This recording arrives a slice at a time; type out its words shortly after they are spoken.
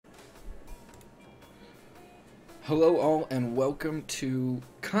Hello all and welcome to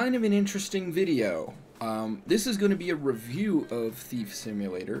kind of an interesting video. This is going to be a review of Thief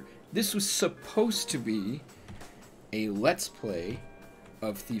Simulator. This was supposed to be a Let's Play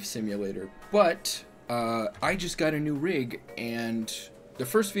of Thief Simulator, but I just got a new rig, and the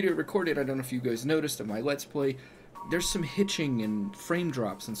first video I recorded, I don't know if you guys noticed, of my Let's Play, there's some hitching and frame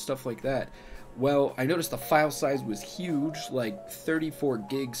drops and stuff like that. Well, I noticed the file size was huge, like 34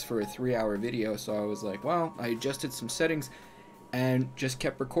 gigs for a 3-hour video, so I was like, well, I adjusted some settings and just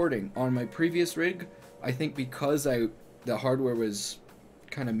kept recording. On my previous rig, I think because the hardware was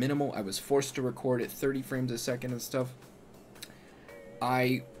kind of minimal, I was forced to record at 30 frames a second and stuff.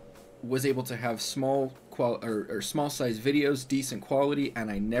 I was able to have small size videos, decent quality,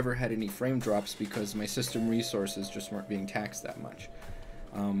 and I never had any frame drops because my system resources just weren't being taxed that much.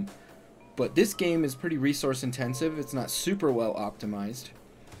 But this game is pretty resource intensive. It's not super well optimized.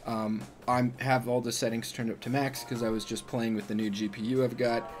 I have all the settings turned up to max because I was just playing with the new GPU I've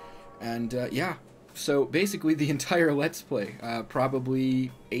got. And yeah, so basically the entire Let's Play,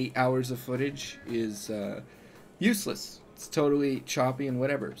 probably 8 hours of footage, is useless. It's totally choppy and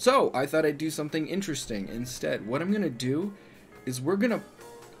whatever. So I thought I'd do something interesting instead. What I'm gonna do is we're gonna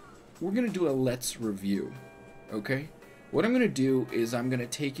do a Let's review, okay? What I'm going to do is I'm going to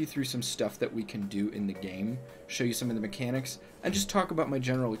take you through some stuff that we can do in the game, show you some of the mechanics, and just talk about my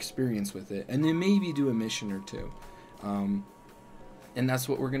general experience with it, and then maybe do a mission or two. And that's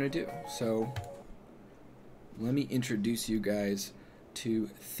what we're going to do. So let me introduce you guys to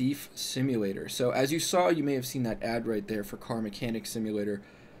Thief Simulator. So as you saw, you may have seen that ad right there for Car Mechanic Simulator.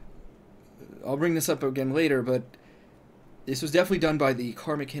 I'll bring this up again later, but this was definitely done by the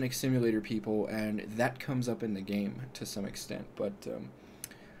Car Mechanic Simulator people, and that comes up in the game to some extent. But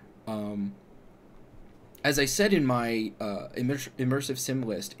as I said in my immersive sim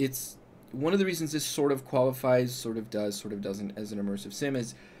list, it's one of the reasons this sort of qualifies, sort of does, sort of doesn't as an immersive sim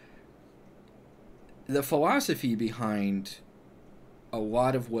is the philosophy behind a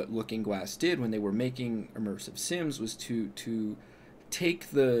lot of what Looking Glass did when they were making immersive sims was to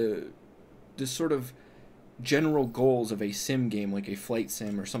take the sort of general goals of a sim game, like a flight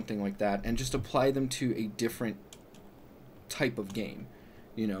sim or something like that, and just apply them to a different type of game,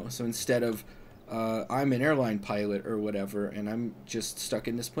 you know. So instead of I'm an airline pilot or whatever and I'm just stuck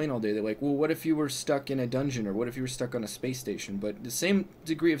in this plane all day, they're like, well, what if you were stuck in a dungeon, or what if you were stuck on a space station? But the same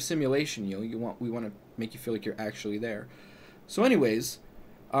degree of simulation, we want to make you feel like you're actually there. So anyways,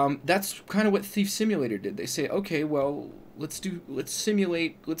 that's kind of what Thief Simulator did. They say, okay, well, let's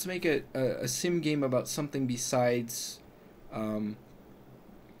make a sim game about something besides, you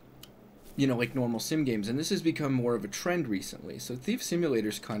know, like normal sim games. And this has become more of a trend recently. So Thief Simulator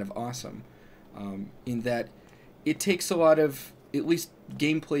is kind of awesome, in that it takes a lot of, at least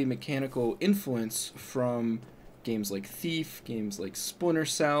gameplay mechanical influence from games like Thief, games like Splinter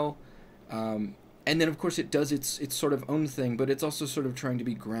Cell, and then, of course, it does its sort of own thing, but it's also sort of trying to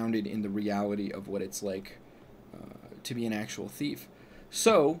be grounded in the reality of what it's like to be an actual thief.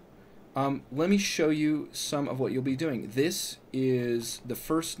 So, let me show you some of what you'll be doing. This is the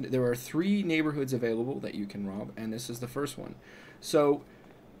first. There are 3 neighborhoods available that you can rob, and this is the first one. So,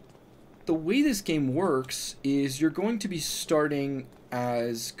 the way this game works is you're going to be starting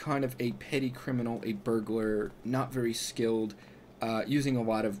as kind of a petty criminal, a burglar, not very skilled, using a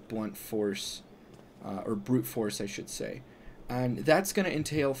lot of blunt force. Or brute force, I should say. And that's going to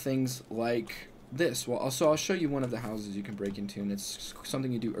entail things like this. Well, also, I'll show you one of the houses you can break into, and it's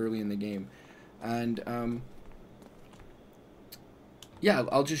something you do early in the game. And, yeah,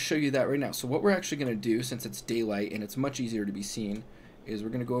 I'll just show you that right now. So what we're actually going to do, since it's daylight and it's much easier to be seen, is we're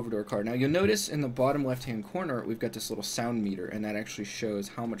going to go over to our car. Now, you'll notice in the bottom left-hand corner, we've got this little sound meter, and that actually shows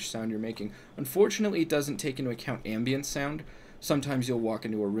how much sound you're making. Unfortunately, it doesn't take into account ambient sound. Sometimes you'll walk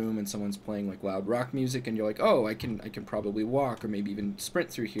into a room and someone's playing like loud rock music and you're like, oh, I can probably walk or maybe even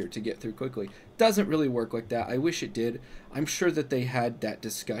sprint through here to get through quickly. Doesn't really work like that. I wish it did. I'm sure that they had that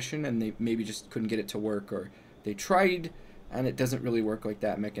discussion and they maybe just couldn't get it to work, or they tried and it doesn't really work like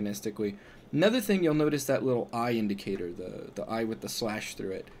that mechanistically. Another thing, you'll notice that little eye indicator, the eye with the slash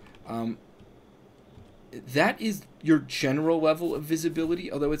through it. That is your general level of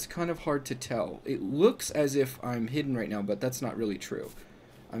visibility, although it's kind of hard to tell. It looks as if I'm hidden right now, but that's not really true.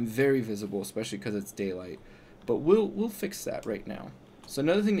 I'm very visible, especially because it's daylight. But we'll fix that right now. So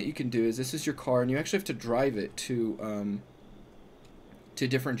another thing that you can do is, this is your car, and you actually have to drive it to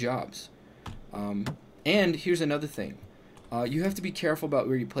different jobs. And here's another thing. You have to be careful about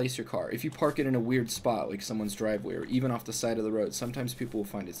where you place your car. If you park it in a weird spot, like someone's driveway or even off the side of the road, sometimes people will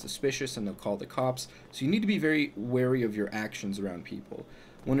find it suspicious and they'll call the cops. So you need to be very wary of your actions around people.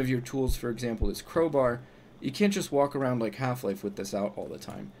 One of your tools, for example, is crowbar. you can't just walk around like Half-Life with this out all the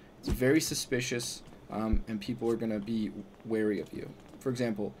time. It's very suspicious, and people are going to be wary of you. For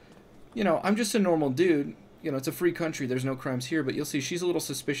example, you know, I'm just a normal dude. You know, it's a free country. There's no crimes here. But you'll see she's a little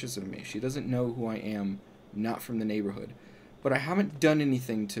suspicious of me. She doesn't know who I am, not from the neighborhood. But I haven't done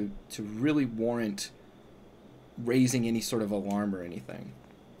anything to really warrant raising any sort of alarm or anything.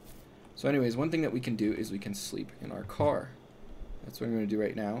 So anyways, one thing that we can do is we can sleep in our car. That's what I'm going to do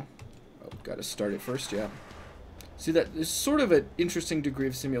right now. Oh, got to start it first, yeah. See, that there's sort of an interesting degree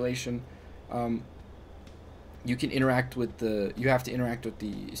of simulation. You can interact with you have to interact with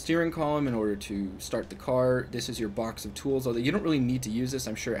the steering column in order to start the car. This is your box of tools, although you don't really need to use this.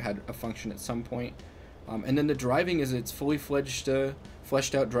 I'm sure it had a function at some point. And then the driving is its fully fleshed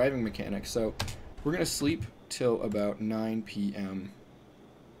out driving mechanic. So we're going to sleep till about 9 p.m.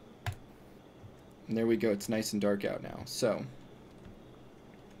 And there we go. It's nice and dark out now. So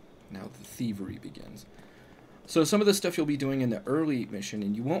now the thievery begins. So some of the stuff you'll be doing in the early mission,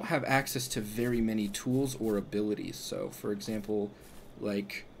 and you won't have access to very many tools or abilities. So, for example,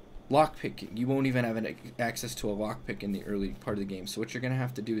 like lockpicking. You won't even have access to a lockpick in the early part of the game. So what you're going to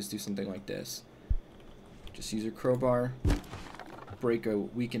have to do is do something like this. Just use your crowbar, break a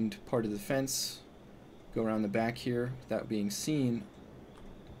weakened part of the fence, go around the back here without being seen.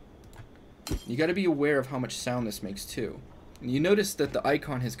 You got to be aware of how much sound this makes too. And you notice that the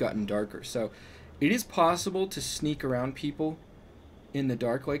icon has gotten darker. So it is possible to sneak around people in the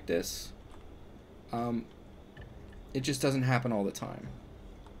dark like this. It just doesn't happen all the time.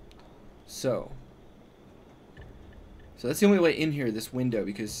 So that's the only way in here, this window,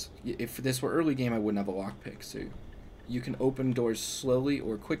 because if this were early game, I wouldn't have a lockpick. So you can open doors slowly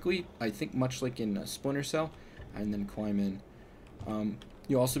or quickly, I think much like in Splinter Cell, and then climb in.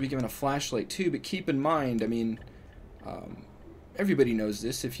 You'll also be given a flashlight too, but keep in mind, I mean, everybody knows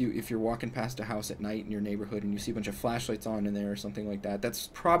this. If you're walking past a house at night in your neighborhood and you see a bunch of flashlights on in there or something like that,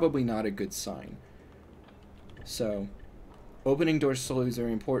 that's probably not a good sign. So opening doors slowly is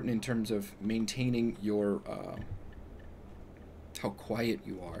very important in terms of maintaining your how quiet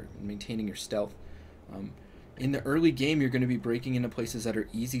you are, maintaining your stealth. In the early game, you're going to be breaking into places that are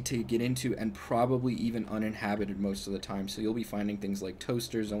easy to get into and probably even uninhabited most of the time. So you'll be finding things like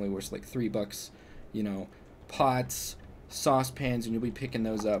toasters, only worth like $3, you know, pots, saucepans, and you'll be picking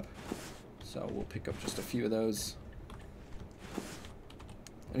those up. So we'll pick up just a few of those.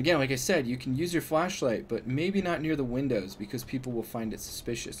 And again, like I said, you can use your flashlight, but maybe not near the windows because people will find it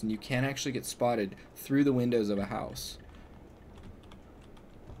suspicious, and you can actually get spotted through the windows of a house.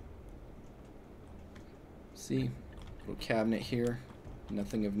 See, little cabinet here,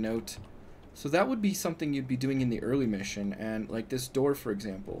 nothing of note. So that would be something you'd be doing in the early mission, and like this door, for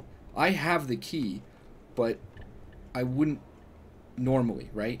example. I have the key, but I wouldn't normally,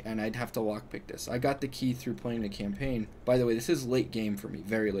 right? And I'd have to lockpick this. I got the key through playing the campaign. By the way, this is late game for me,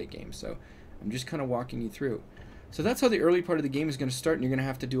 very late game, so I'm just kind of walking you through. So that's how the early part of the game is going to start, and you're going to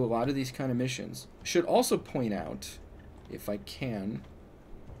have to do a lot of these kind of missions. Should also point out, if I can,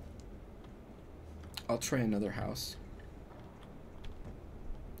 I'll try another house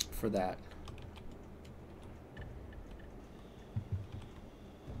for that.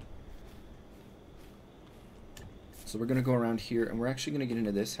 So we're going to go around here, and we're actually going to get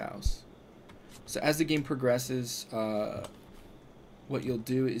into this house. So as the game progresses, what you'll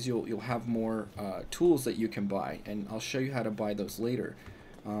do is you'll have more tools that you can buy, and I'll show you how to buy those later.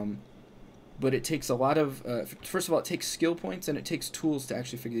 But it takes a lot of, first of all, it takes skill points, and it takes tools to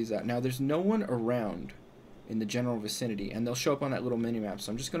actually figure these out. Now, there's no one around in the general vicinity, and they'll show up on that little mini-map.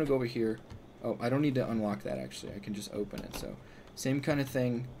 So I'm just going to go over here. Oh, I don't need to unlock that, actually. I can just open it. So same kind of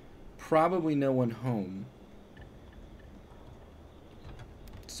thing. Probably no one home.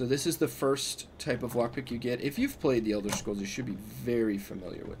 So this is the first type of lockpick you get. If you've played the Elder Scrolls, you should be very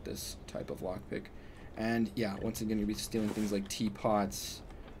familiar with this type of lockpick. And yeah, once again, you'll be stealing things like teapots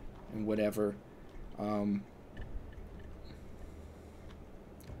and whatever.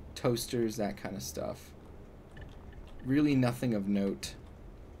 Toasters, that kind of stuff. Really nothing of note.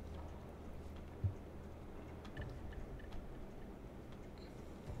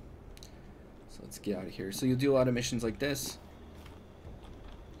 So let's get out of here. So you'll do a lot of missions like this.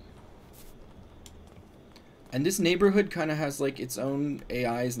 And this neighborhood kind of has like its own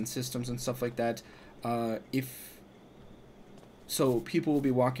AIs and systems and stuff like that. So people will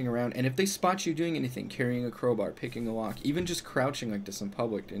be walking around, and if they spot you doing anything, carrying a crowbar, picking a lock, even just crouching like this in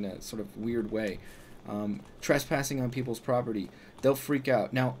public in a sort of weird way, trespassing on people's property, they'll freak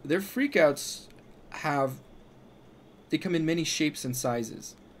out. Now, their freakouts they come in many shapes and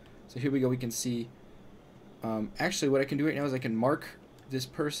sizes. So here we go, we can see, actually what I can do right now is I can mark this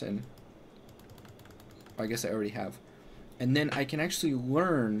person. I guess I already have. And then I can actually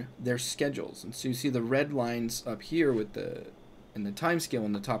learn their schedules. And so you see the red lines up here with the time scale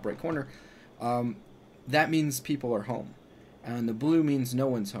in the top right corner. That means people are home. And the blue means no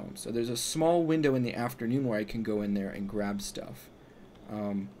one's home. So there's a small window in the afternoon where I can go in there and grab stuff.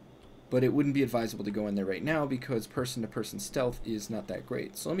 But it wouldn't be advisable to go in there right now because person-to-person stealth is not that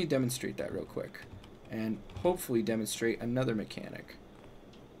great. So let me demonstrate that real quick. And hopefully demonstrate another mechanic.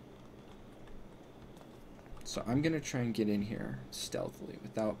 So I'm going to try and get in here stealthily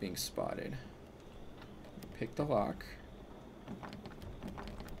without being spotted. Pick the lock.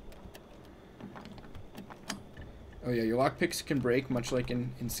 Oh yeah, your lockpicks can break, much like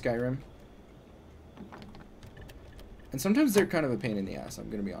in Skyrim. And sometimes they're kind of a pain in the ass, I'm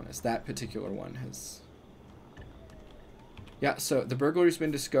going to be honest. That particular one has... Yeah, so the burglar's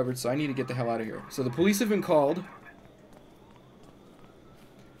been discovered, so I need to get the hell out of here. So the police have been called.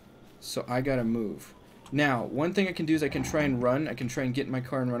 So I gotta move. Now, one thing I can do is I can try and run. I can try and get in my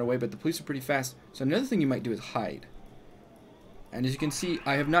car and run away, but the police are pretty fast. So another thing you might do is hide. And as you can see,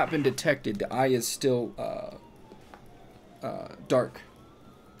 I have not been detected. The eye is still dark.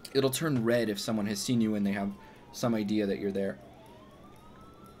 It'll turn red if someone has seen you and they have some idea that you're there.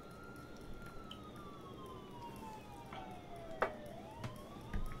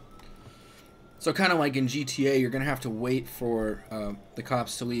 So kind of like in GTA, you're gonna have to wait for the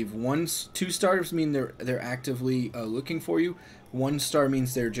cops to leave. 2 stars mean they're actively looking for you. 1 star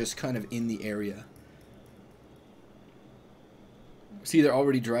means they're just kind of in the area. See, they're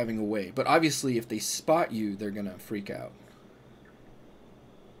already driving away. But obviously, if they spot you, they're gonna freak out.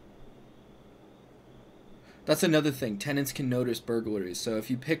 That's another thing. Tenants can notice burglaries. So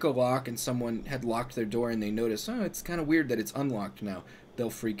if you pick a lock and someone had locked their door and they notice, oh, it's kind of weird that it's unlocked now,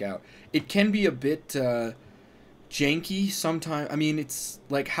 they'll freak out. It can be a bit janky sometimes. I mean, it's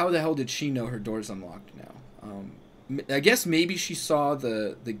like, how the hell did she know her door's unlocked now? I guess maybe she saw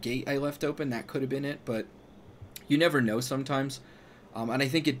the gate I left open. That could have been it, but you never know sometimes. And I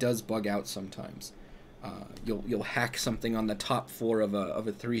think it does bug out sometimes. You'll hack something on the top floor of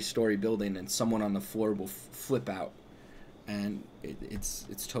a 3-story building, and someone on the floor will flip out, and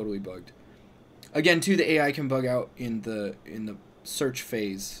it's totally bugged. Again, too, the AI can bug out in the search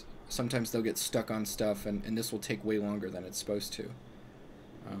phase. Sometimes they'll get stuck on stuff, and this will take way longer than it's supposed to.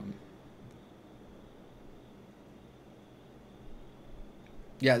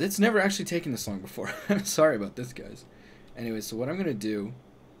 Yeah, it's never actually taken this long before. I'm sorry about this, guys. Anyway, so what I'm gonna do,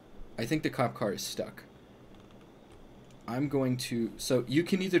 I think the cop car is stuck. I'm going to... So you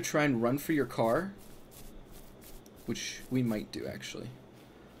can either try and run for your car, which we might do, actually.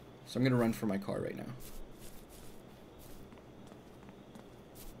 So I'm going to run for my car right now.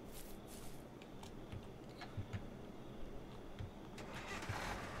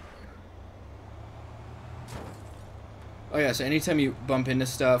 Oh yeah, so anytime you bump into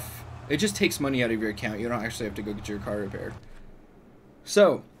stuff, it just takes money out of your account. You don't actually have to go get your car repaired.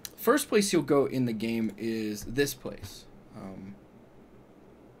 So, first place you'll go in the game is this place.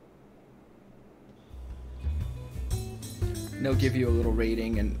 And they'll give you a little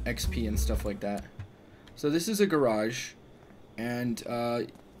rating and XP and stuff like that. So this is a garage, and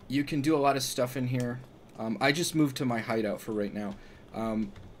you can do a lot of stuff in here. I just moved to my hideout for right now.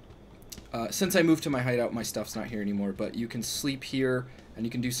 Since I moved to my hideout, my stuff's not here anymore, but you can sleep here, and you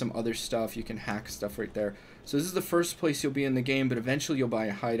can do some other stuff. You can hack stuff right there. So this is the first place you'll be in the game, but eventually you'll buy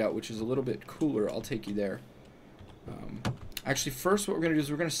a hideout, which is a little bit cooler. I'll take you there. Actually, first what we're going to do is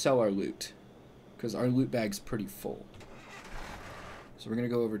we're going to sell our loot, because our loot bag's pretty full. So we're going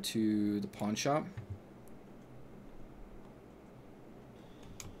to go over to the pawn shop.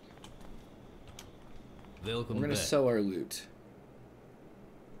 Welcome we're going to sell our loot.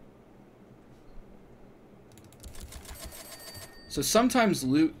 So sometimes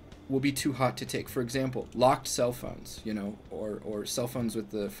loot will be too hot to take. For example, locked cell phones, you know, or cell phones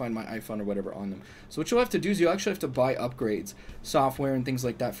with the Find My iPhone or whatever on them. So what you'll have to do is you'll actually have to buy upgrades, software and things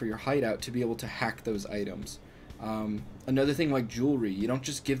like that for your hideout to be able to hack those items. Another thing like jewelry, you don't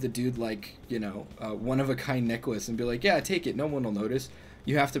just give the dude like, you know, one-of-a-kind necklace and be like, yeah, take it, no one will notice.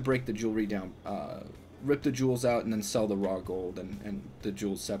 You have to break the jewelry down, rip the jewels out, and then sell the raw gold and the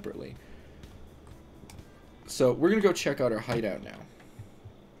jewels separately. So we're going to go check out our hideout now.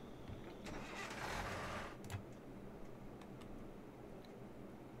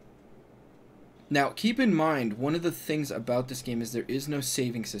 Now, keep in mind, one of the things about this game is there is no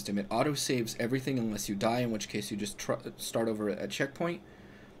saving system. It auto-saves everything unless you die, in which case you just start over at a checkpoint.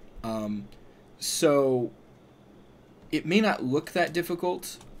 So, it may not look that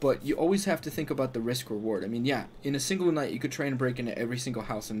difficult, but you always have to think about the risk reward. I mean, yeah, in a single night you could try and break into every single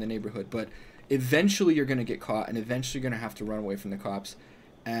house in the neighborhood, but eventually you're going to get caught, and eventually you're going to have to run away from the cops.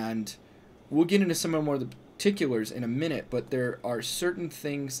 And we'll get into some more of the particulars in a minute, but there are certain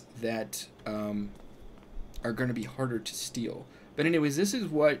things that are going to be harder to steal. But anyways, this is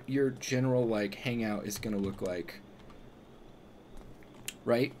what your general like hangout is going to look like,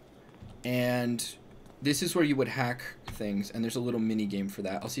 right? And this is where you would hack things, and there's a little mini game for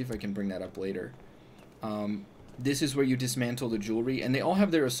that. I'll see if I can bring that up later. This is where you dismantle the jewelry, and they all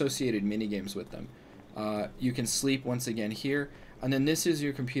have their associated mini games with them. You can sleep once again here, and then this is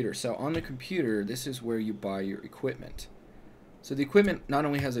your computer. So on the computer, this is where you buy your equipment. So the equipment not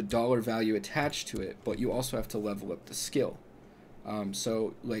only has a dollar value attached to it, but you also have to level up the skill.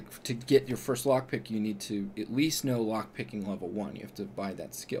 So like to get your first lockpick, you need to at least know lockpicking level 1. You have to buy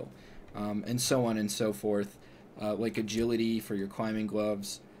that skill. And so on and so forth, like agility for your climbing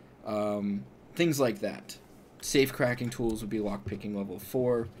gloves, things like that. Safe cracking tools would be lockpicking level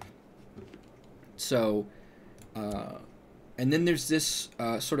 4. So, and then there's this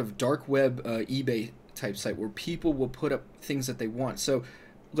sort of dark web eBay type site where people will put up things that they want. So,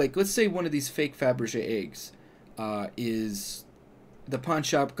 like, let's say one of these fake Fabergé eggs is the pawn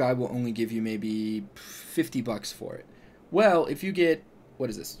shop guy will only give you maybe $50 for it. Well, if you get, what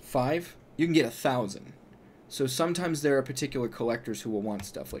is this, 5? You can get 1,000. So sometimes there are particular collectors who will want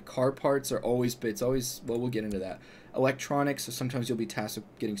stuff. Like car parts are always, but it's always, well, we'll get into that. Electronics, so sometimes you'll be tasked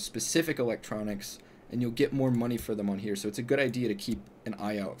with getting specific electronics, and you'll get more money for them on here. So it's a good idea to keep an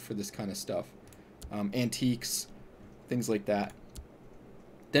eye out for this kind of stuff. Antiques, things like that.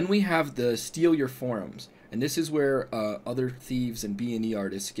 Then we have the Steal Your Forums. And this is where other thieves and B&E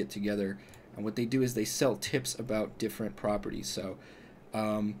artists get together. And what they do is they sell tips about different properties. So,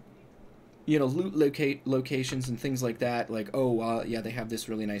 you know, loot locations and things like that. Like, oh, yeah, they have this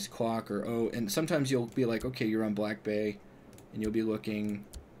really nice clock. Or, oh, and sometimes you'll be like, okay, you're on Black Bay. And you'll be looking,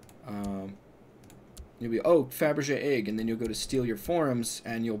 you'll be, oh, Fabergé egg. And then you'll go to Steal Your Forums.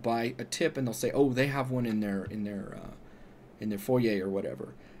 And you'll buy a tip. And they'll say, oh, they have one in their foyer or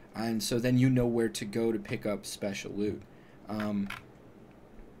whatever. And so then you know where to go to pick up special loot.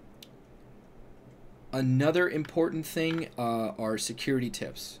 Another important thing are security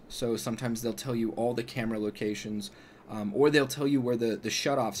tips. So sometimes they'll tell you all the camera locations, or they'll tell you where the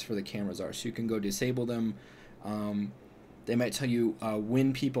shutoffs for the cameras are, so you can go disable them. They might tell you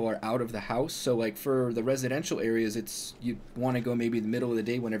when people are out of the house. So like for the residential areas, it's you want to go maybe the middle of the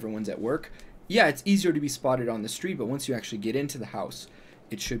day when everyone's at work. Yeah, it's easier to be spotted on the street, but once you actually get into the house,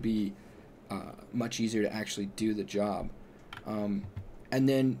 it should be much easier to actually do the job. And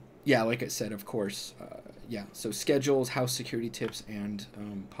then, yeah, like I said, of course, yeah, so schedules, house security tips, and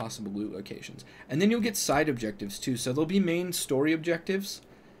possible loot locations. And then you'll get side objectives, too. So there'll be main story objectives,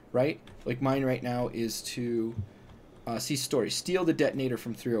 right? Like mine right now is to see story. Steal the detonator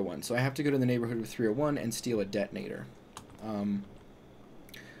from 301. So I have to go to the neighborhood of 301 and steal a detonator.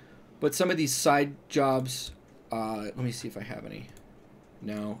 But some of these side jobs, let me see if I have any.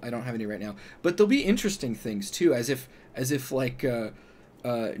 No, I don't have any right now. But there'll be interesting things too, as if like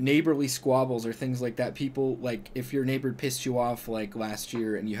neighborly squabbles or things like that. People, like, if your neighbor pissed you off like last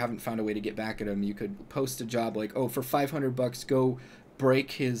year and you haven't found a way to get back at him, you could post a job like, oh, for $500, go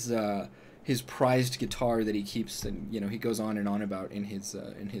break his prized guitar that he keeps, and you know he goes on and on about in his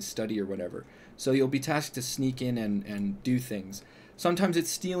study or whatever. So you'll be tasked to sneak in and do things. Sometimes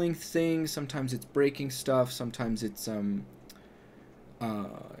it's stealing things, sometimes it's breaking stuff, sometimes it's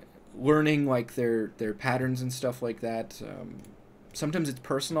learning like their patterns and stuff like that. Sometimes it's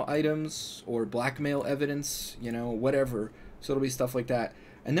personal items or blackmail evidence, you know, whatever. So it'll be stuff like that.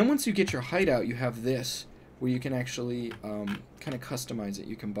 And then once you get your hideout, you have this where you can actually kind of customize it.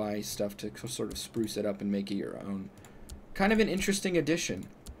 You can buy stuff to sort of spruce it up and make it your own. Kind of an interesting addition.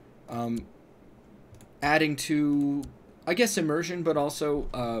 Adding to, I guess, immersion, but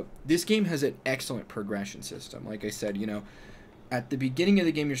also this game has an excellent progression system. Like I said, you know, at the beginning of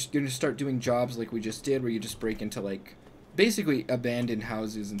the game, you're going to start doing jobs like we just did, where you just break into, like, basically abandoned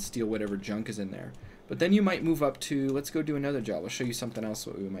houses and steal whatever junk is in there. But then you might move up to, let's go do another job. I'll show you something else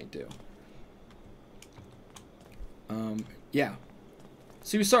what we might do. Yeah.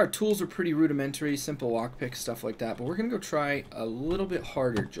 So you saw our tools are pretty rudimentary, simple lockpick, stuff like that. But we're going to go try a little bit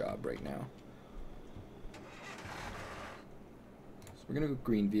harder job right now. So we're going to go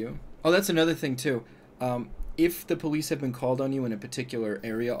green view. Oh, that's another thing, too. If the police have been called on you in a particular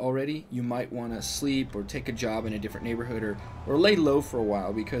area already, you might want to sleep or take a job in a different neighborhood, or lay low for a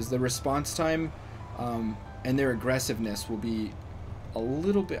while, because the response time and their aggressiveness will be a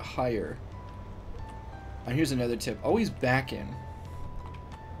little bit higher And here's another tip. Always back in.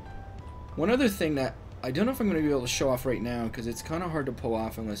 One other thing that I don't know if I'm going to be able to show off right now because it's kind of hard to pull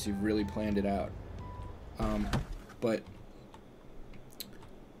off unless you've really planned it out. But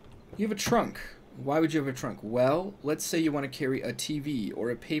you have a trunk. Why would you have a trunk? Well, let's say you want to carry a TV or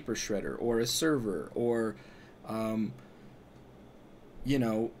a paper shredder or a server or, you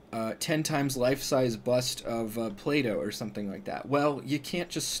know, 10 times life-size bust of Play-Doh or something like that. Well, you can't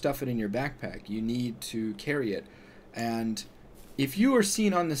just stuff it in your backpack. You need to carry it. And if you are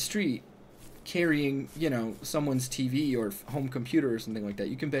seen on the street carrying, you know, someone's TV or home computer or something like that,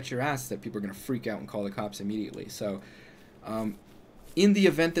 you can bet your ass that people are going to freak out and call the cops immediately. So, in the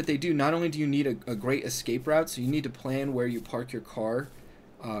event that they do, not only do you need a great escape route, so you need to plan where you park your car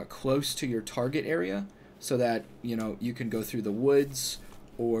close to your target area so that, you know, you can go through the woods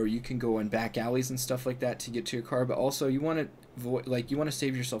or you can go in back alleys and stuff like that to get to your car. But also you want to you want to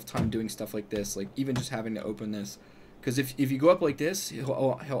save yourself time doing stuff like this, like even just having to open this. Because if you go up like this,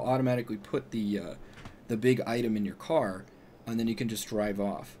 he'll automatically put the big item in your car, and then you can just drive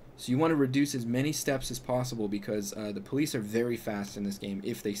off. So you want to reduce as many steps as possible because the police are very fast in this game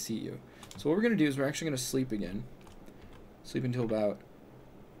if they see you. So what we're going to do is we're actually going to sleep again. Sleep until about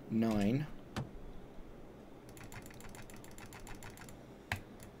 9.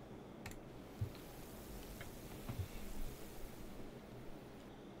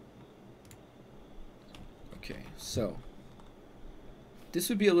 Okay, so this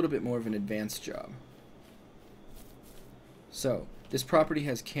would be a little bit more of an advanced job. So this property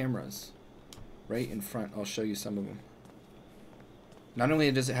has cameras right in front. I'll show you some of them. Not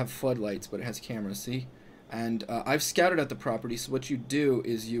only does it have floodlights, but it has cameras, see? And I've scouted out the property, so what you do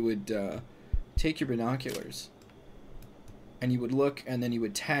is you would take your binoculars and you would look and then you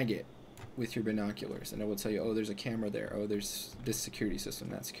would tag it with your binoculars, and it will tell you, oh, there's a camera there, oh, there's this security system,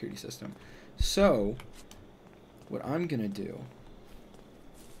 that security system. So what I'm gonna do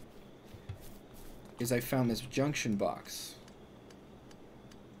is I found this junction box.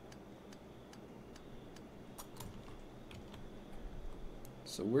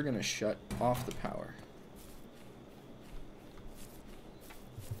 So we're gonna shut off the power.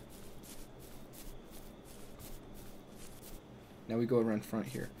 Now we go around front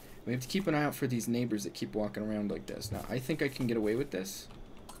here. We have to keep an eye out for these neighbors that keep walking around like this. Now I think I can get away with this,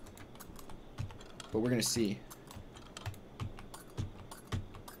 but we're gonna see.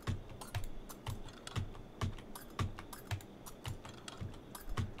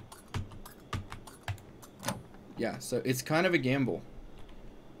 Yeah, so it's kind of a gamble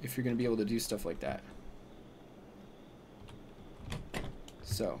if you're going to be able to do stuff like that.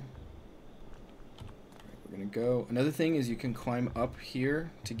 So, we're going to go. Another thing is you can climb up here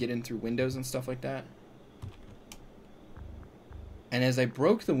to get in through windows and stuff like that. And as I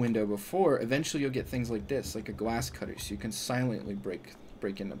broke the window before, eventually you'll get things like this, like a glass cutter, so you can silently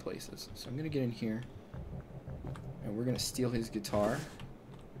break into places. So I'm going to get in here, and we're going to steal his guitar.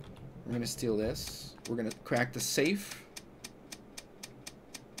 We're going to steal this. We're going to crack the safe.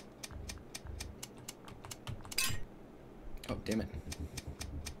 Oh, damn it.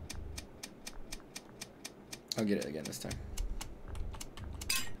 I'll get it again this time.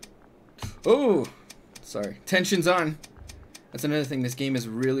 Oh! Sorry. Tension's on. That's another thing. This game is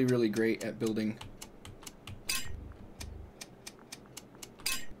really, really great at building.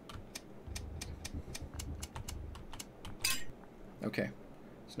 Okay.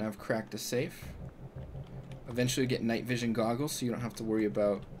 So now I've cracked the safe. Eventually get night vision goggles so you don't have to worry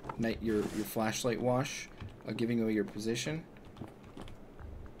about your flashlight wash giving away your position.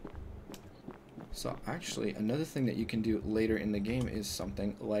 So actually another thing that you can do later in the game is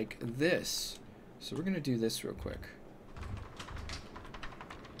something like this. So we're going to do this real quick.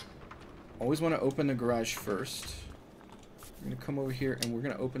 Always want to open the garage first. We're going to come over here and we're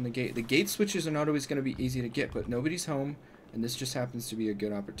going to open the gate. The gate switches are not always going to be easy to get, but nobody's home. And this just happens to be a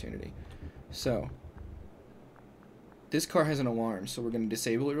good opportunity. So, this car has an alarm, so we're going to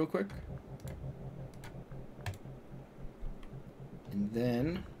disable it real quick. And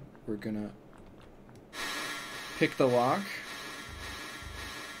then, we're going to pick the lock.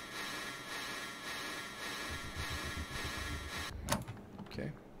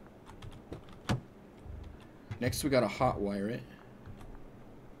 Okay. Next, we got to hot wire it.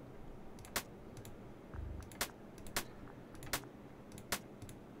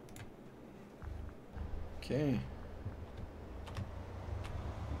 Okay.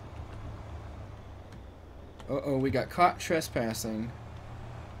 Uh-oh, we got caught trespassing.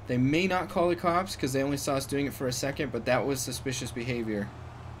 They may not call the cops because they only saw us doing it for a second, but that was suspicious behavior.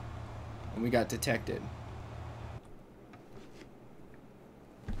 And we got detected.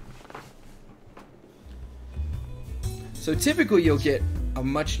 So typically you'll get a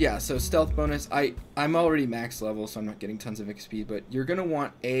much, yeah, so stealth bonus. I'm already max level, so I'm not getting tons of XP, but you're going to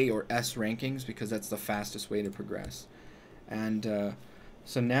want A or S rankings because that's the fastest way to progress. And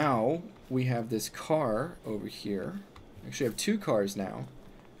so now we have this car over here. Actually, I have 2 cars now.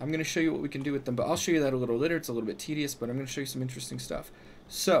 I'm going to show you what we can do with them, but I'll show you that a little later. It's a little bit tedious, but I'm going to show you some interesting stuff.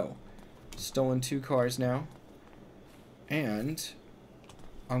 So, stolen 2 cars now. And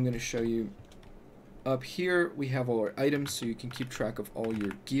I'm going to show you up here we have all our items, so you can keep track of all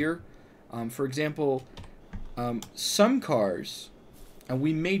your gear. For example, some cars, and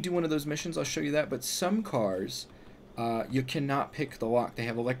we may do one of those missions, I'll show you that, but some cars, you cannot pick the lock. They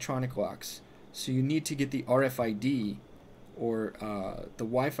have electronic locks. So you need to get the RFID or the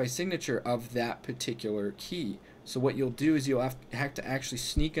Wi-Fi signature of that particular key. So what you'll do is you'll have to actually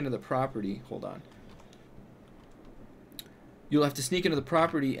sneak into the property. Hold on. You'll have to sneak into the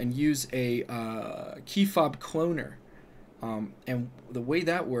property and use a key fob cloner. And the way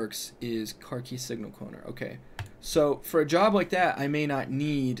that works is car key signal cloner. Okay. So for a job like that, I may not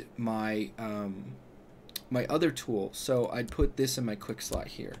need my my other tool. So I'd put this in my quick slot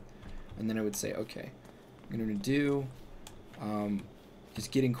here. And then I would say, okay, I'm going to do is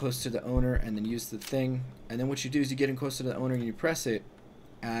getting close to the owner and then use the thing. And then what you do is you get in close to the owner and you press it.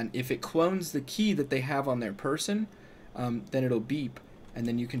 And if it clones the key that they have on their person, then it'll beep. And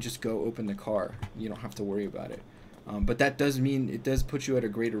then you can just go open the car. You don't have to worry about it. But that does mean it does put you at a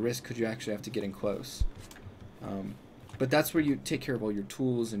greater risk because you actually have to get in close. But that's where you take care of all your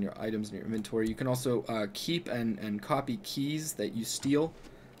tools and your items and your inventory. You can also keep and copy keys that you steal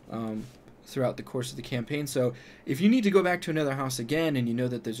throughout the course of the campaign. So if you need to go back to another house again and you know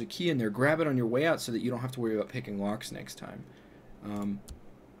that there's a key in there, grab it on your way out so that you don't have to worry about picking locks next time.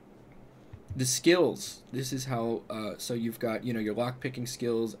 The skills, this is how, so you've got, you know, your lock picking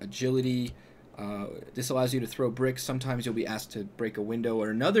skills, agility. This allows you to throw bricks. Sometimes you'll be asked to break a window. Or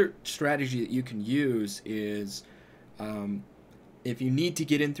another strategy that you can use is if you need to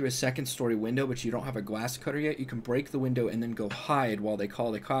get in through a second-story window but you don't have a glass cutter yet, you can break the window and then go hide while they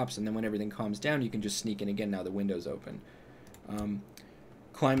call the cops, and then when everything calms down you can just sneak in again now the window's open.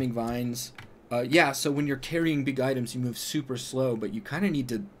 Climbing vines. Yeah, so when you're carrying big items you move super slow, but you kind of need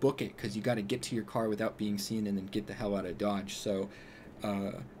to book it because you got to get to your car without being seen and then get the hell out of Dodge. So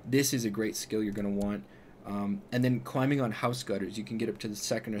this is a great skill you're going to want. And then climbing on house gutters. You can get up to the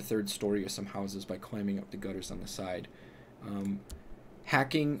second or third story of some houses by climbing up the gutters on the side.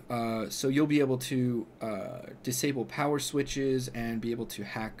 Hacking, so you'll be able to disable power switches and be able to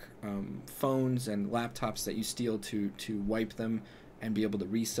hack phones and laptops that you steal to wipe them and be able to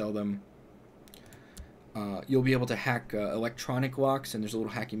resell them. You'll be able to hack electronic locks, and there's a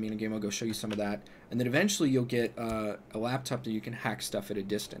little hacking minigame. I'll go show you some of that. And then eventually you'll get a laptop that you can hack stuff at a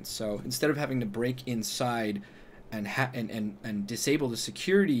distance. So instead of having to break inside and disable the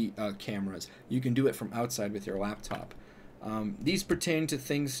security cameras, you can do it from outside with your laptop. These pertain to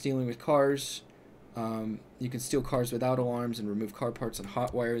things stealing with cars. You can steal cars without alarms and remove car parts and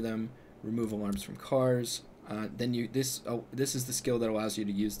hotwire them. Remove alarms from cars. Then this is the skill that allows you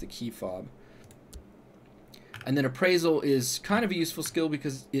to use the key fob. And then appraisal is kind of a useful skill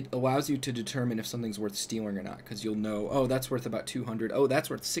because it allows you to determine if something's worth stealing or not, because you'll know, oh, that's worth about 200. Oh, that's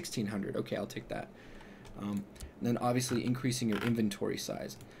worth 1,600. Okay, I'll take that. And then obviously increasing your inventory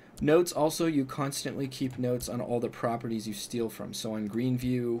size. Notes also, you constantly keep notes on all the properties you steal from. So on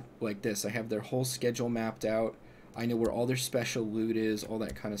Greenview, like this, I have their whole schedule mapped out. I know where all their special loot is, all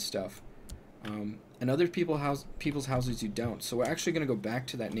that kind of stuff. And other people's houses you don't. So we're actually going to go back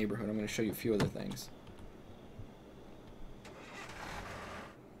to that neighborhood. I'm going to show you a few other things.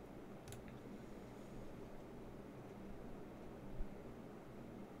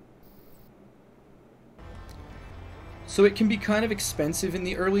 So it can be kind of expensive in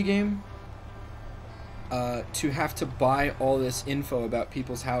the early game to have to buy all this info about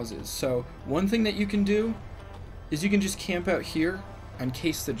people's houses. So one thing that you can do is you can just camp out here and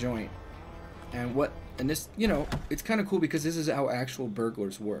case the joint. And this, you know, it's kind of cool because this is how actual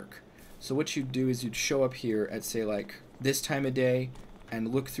burglars work. So what you'd do is you'd show up here at, say, like this time of day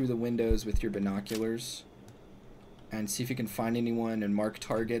and look through the windows with your binoculars and see if you can find anyone and mark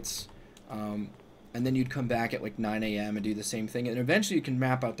targets. And then you'd come back at like 9 a.m. and do the same thing. And eventually you can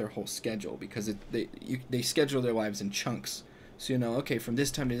map out their whole schedule because they schedule their lives in chunks. So you know, okay, from this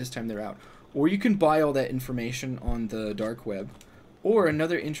time to this time they're out. Or you can buy all that information on the dark web. Or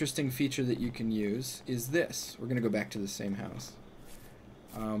another interesting feature that you can use is this. We're going to go back to the same house.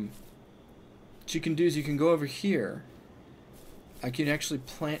 What you can do is you can go over here. I can actually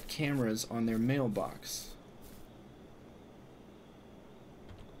plant cameras on their mailbox.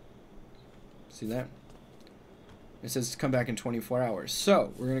 See that? It says come back in 24 hours.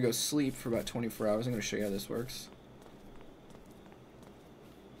 So, we're going to go sleep for about 24 hours. I'm going to show you how this works.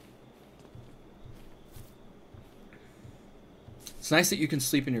 It's nice that you can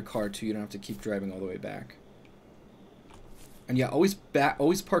sleep in your car too. You don't have to keep driving all the way back. And yeah, always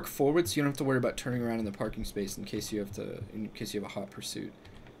park forward so you don't have to worry about turning around in the parking space in case you have a hot pursuit.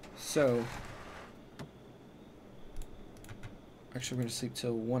 So, actually we're going to sleep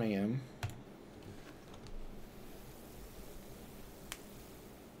till 1 a.m.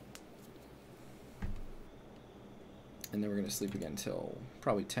 And then we're going to sleep again till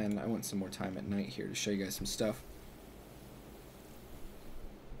probably 10. I want some more time at night here to show you guys some stuff.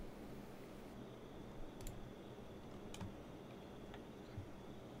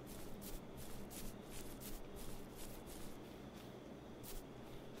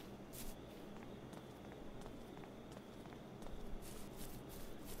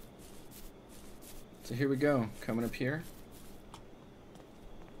 So here we go, coming up here.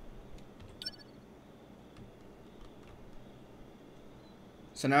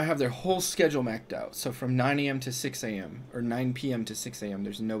 So now I have their whole schedule mapped out. So from 9 a.m. to 6 a.m. or 9 p.m. to 6 a.m.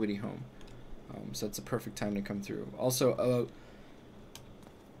 there's nobody home. So that's a perfect time to come through. Also,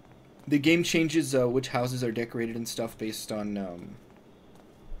 the game changes which houses are decorated and stuff based on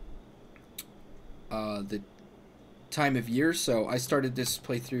the time of year. So I started this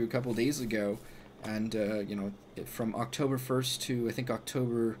playthrough a couple days ago, and you know, from October 1st to I think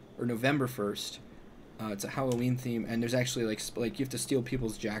November 1st. It's a Halloween theme, and there's actually like you have to steal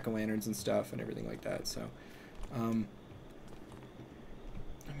people's jack-o'-lanterns and stuff and everything like that. So, let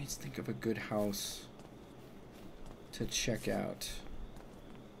me just think of a good house to check out.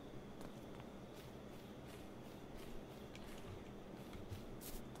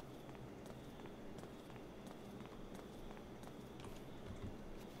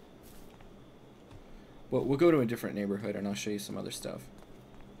 Well, we'll go to a different neighborhood, and I'll show you some other stuff.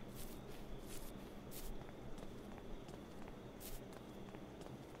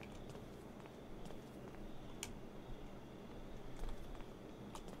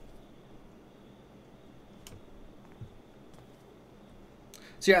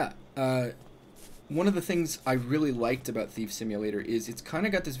 So yeah, one of the things I really liked about Thief Simulator is it's kind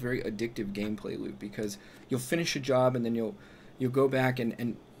of got this very addictive gameplay loop, because you'll finish a job and then you'll go back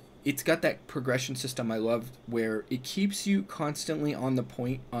and it's got that progression system I love, where it keeps you constantly on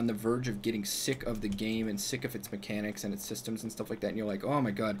the verge of getting sick of the game and sick of its mechanics and its systems and stuff like that, and you're like, oh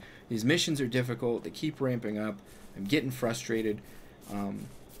my god, these missions are difficult, they keep ramping up, I'm getting frustrated,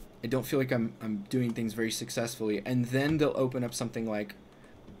 I don't feel like I'm doing things very successfully. And then they'll open up something like,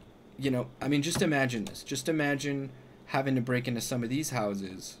 you know, I mean, just imagine this. Just imagine having to break into some of these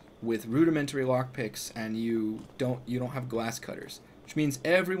houses with rudimentary lockpicks, and you don't have glass cutters, which means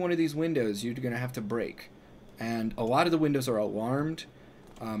every one of these windows you're going to have to break. And a lot of the windows are alarmed,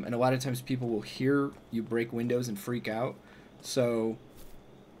 and a lot of times people will hear you break windows and freak out. So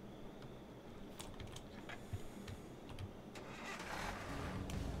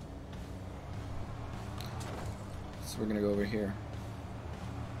we're going to go over here.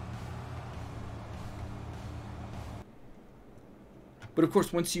 But of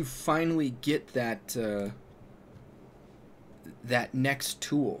course, once you finally get that that next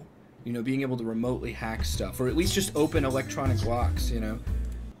tool, you know, being able to remotely hack stuff, or at least just open electronic locks, you know,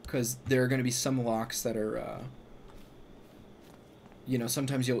 because there are going to be some locks that are, you know,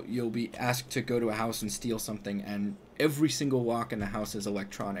 sometimes you'll be asked to go to a house and steal something, and every single lock in the house is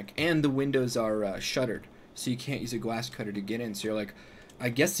electronic, and the windows are shuttered, so you can't use a glass cutter to get in. So you're like, I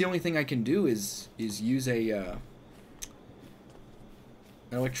guess the only thing I can do is use an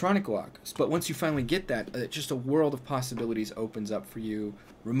electronic lock. But once you finally get that, just a world of possibilities opens up for you,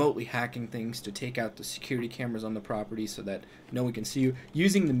 remotely hacking things to take out the security cameras on the property so that no one can see you,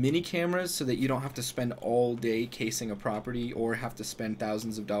 using the mini cameras so that you don't have to spend all day casing a property or have to spend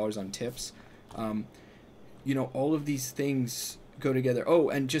thousands of dollars on tips. You know, all of these things go together. Oh,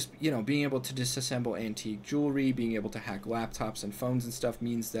 and just, you know, being able to disassemble antique jewelry, being able to hack laptops and phones and stuff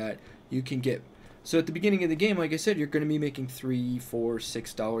means that you can get... So at the beginning of the game, like I said, you're going to be making $3, $4,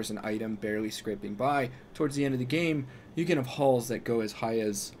 $6 an item, barely scraping by. Towards the end of the game, you can have hauls that go as high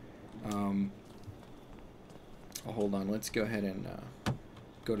as... oh, hold on. Let's go ahead and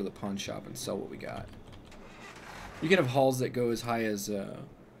go to the pawn shop and sell what we got. You can have hauls that go as high as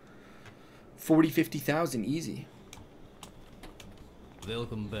 40, 50,000 easy.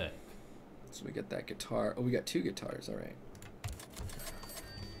 Welcome back. So we got that guitar. Oh, we got 2 guitars. All right.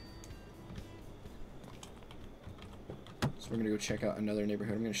 We're going to go check out another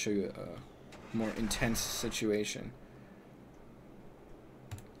neighborhood. I'm going to show you a more intense situation.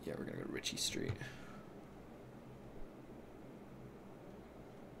 Yeah, we're going to go to Ritchie Street.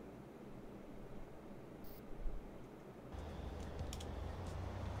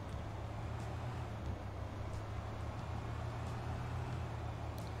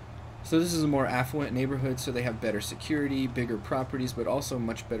 So this is a more affluent neighborhood, so they have better security, bigger properties, but also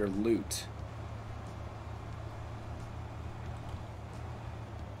much better loot.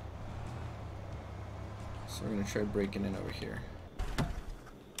 So we're going to try breaking in over here.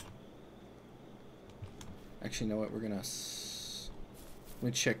 Actually, you know what? We're going to... Let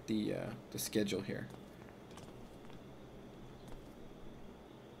me check the schedule here.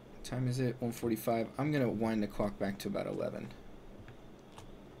 What time is it? 1:45. I'm going to wind the clock back to about 11.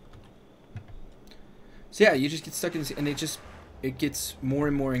 So yeah, you just get stuck in this, and it gets more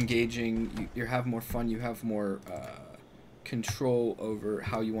and more engaging. You have more fun. You have more control over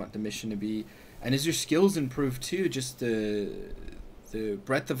how you want the mission to be. And as your skills improve too, just the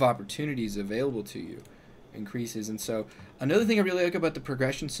breadth of opportunities available to you increases. And so another thing I really like about the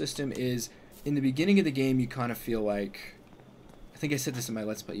progression system is in the beginning of the game, you kind of feel like, I think I said this in my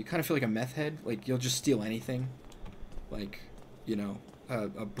Let's Play, you kind of feel like a meth head. Like, you'll just steal anything. Like, you know,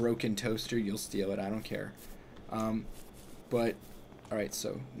 a broken toaster, you'll steal it. I don't care. But, alright,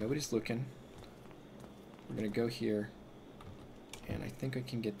 so nobody's looking. We're going to go here. And I think I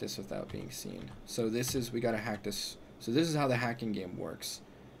can get this without being seen. So this is, we got to hack this. So this is how the hacking game works.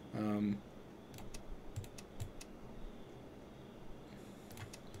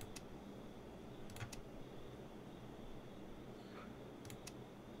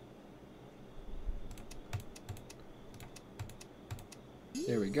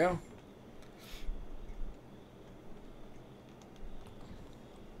 There we go.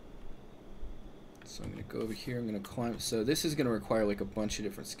 So I'm going to go over here. I'm going to climb. So this is going to require like a bunch of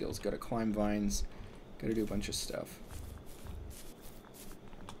different skills. Got to climb vines. Got to do a bunch of stuff.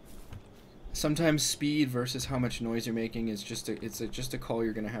 Sometimes speed versus how much noise you're making is just a call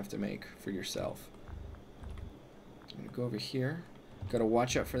you're going to have to make for yourself. I'm going to go over here. Got to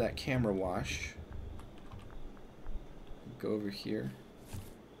watch out for that camera wash. Go over here.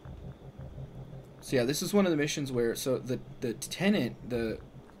 So yeah, this is one of the missions where, so the tenant, the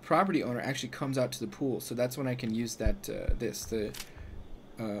property owner actually comes out to the pool. So that's when I can use that, the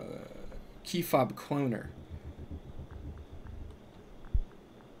key fob cloner.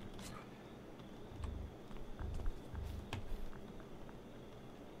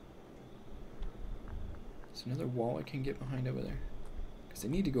 There's another wall I can get behind over there. Because I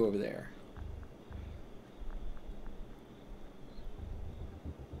need to go over there.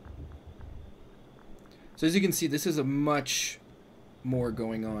 So as you can see, this is a much more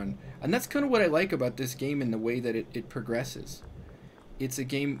going on. And that's kind of what I like about this game in the way that it progresses. It's a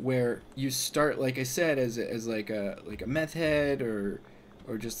game where you start, like I said, as like a meth head or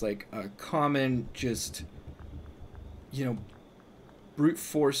just like a common, just, you know, brute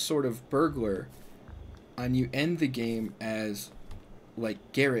force sort of burglar, and you end the game as like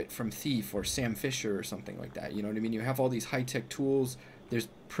Garrett from Thief or Sam Fisher or something like that. You know what I mean? You have all these high-tech tools. There's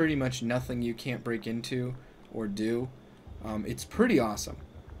pretty much nothing you can't break into or do. It's pretty awesome.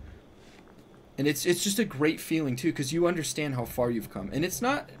 And it's just a great feeling too, because you understand how far you've come. And it's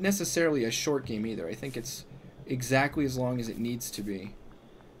not necessarily a short game either. I think it's exactly as long as it needs to be.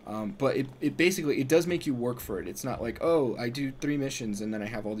 But it basically, it does make you work for it. It's not like, oh, I do 3 missions and then I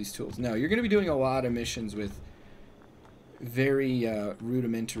have all these tools. No, you're going to be doing a lot of missions with very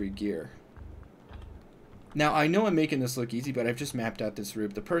rudimentary gear. Now, I know I'm making this look easy, but I've just mapped out this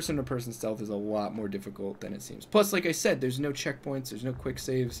route. The person-to-person stealth is a lot more difficult than it seems. Plus, like I said, there's no checkpoints, there's no quick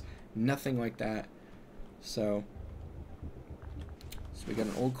saves, nothing like that. So we got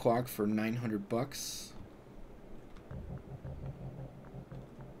an old clock for 900 bucks.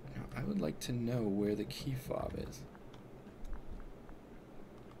 Now, I would like to know where the key fob is.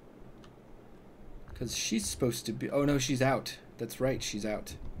 Because she's supposed to be... Oh, no, she's out. That's right, she's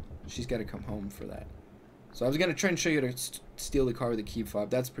out. She's got to come home for that. So I was going to try and show you how to steal the car with the key fob.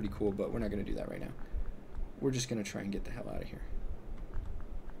 That's pretty cool, but we're not going to do that right now. We're just going to try and get the hell out of here.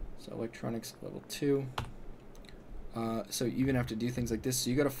 So electronics level 2. So you even have to do things like this. So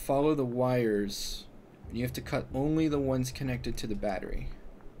you got to follow the wires, and you have to cut only the ones connected to the battery.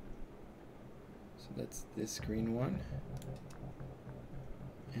 So that's this green one,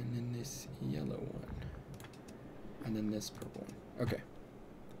 and then this yellow one, and then this purple one. Okay.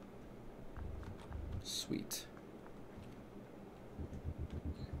 Sweet.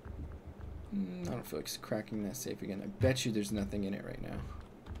 I don't feel like cracking that safe again. I bet you there's nothing in it right now.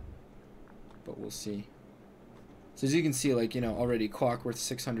 But we'll see. So as you can see, like, you know, already clock worth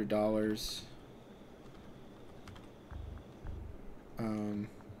 $600. I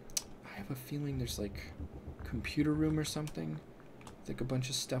have a feeling there's like computer room or something. Like a bunch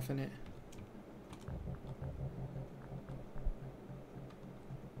of stuff in it.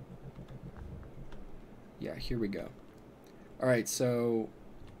 Yeah, here we go. Alright, so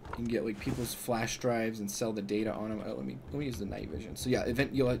You can get like people's flash drives and sell the data on them. Oh, let me use the night vision. So yeah,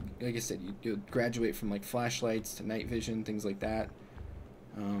 you'll, like I said, you'll graduate from like flashlights to night vision, things like that.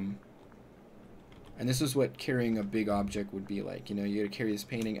 And this is what carrying a big object would be like. You know, you gotta carry this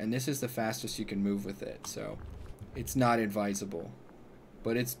painting, and this is the fastest you can move with it. So it's not advisable,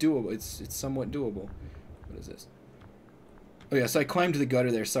 but it's doable. It's somewhat doable. What is this? Oh yeah, so I climbed the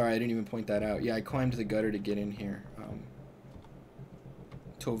gutter there. Sorry, I didn't even point that out. Yeah, I climbed the gutter to get in here.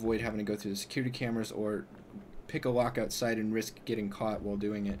 To avoid having to go through the security cameras or pick a lock outside and risk getting caught while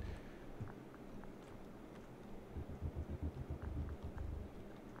doing it.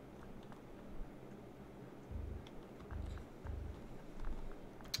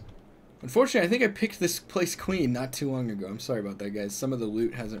 Unfortunately, I think I picked this place clean not too long ago. I'm sorry about that, guys. Some of the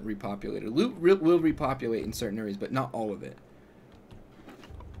loot hasn't repopulated. Loot will repopulate in certain areas, but not all of it.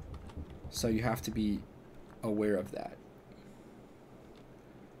 So you have to be aware of that.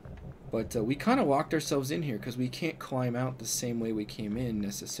 But we kind of locked ourselves in here because we can't climb out the same way we came in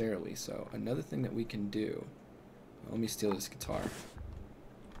necessarily. So another thing that we can do... Let me steal this guitar.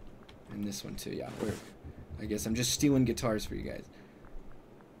 And this one too, yeah. I guess I'm just stealing guitars for you guys.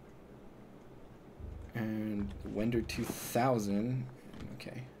 And Wender 2000.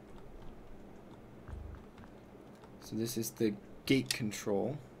 Okay. So this is the gate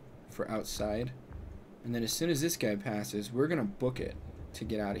control for outside. And then as soon as this guy passes, we're going to book it to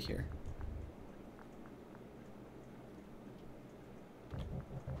get out of here.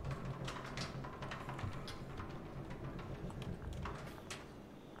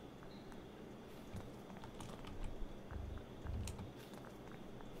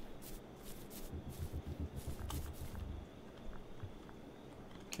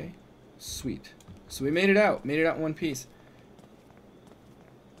 Okay, sweet. So we made it out in one piece.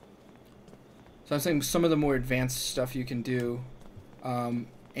 So I'm saying some of the more advanced stuff you can do,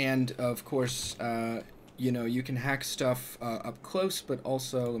 and of course, you know, you can hack stuff up close, but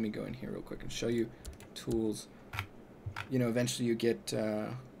also, let me go in here real quick and show you tools. You know, eventually you get,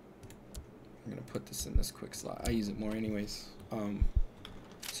 I'm gonna put this in this quick slot. I use it more anyways.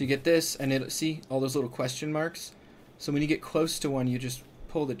 So you get this, and it, see all those little question marks? So when you get close to one, you just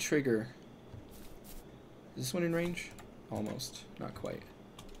pull the trigger. Is this one in range? Almost, not quite.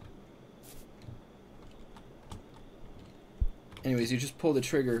 Anyways, you just pull the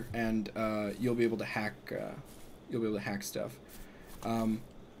trigger, and you'll be able to hack. You'll be able to hack stuff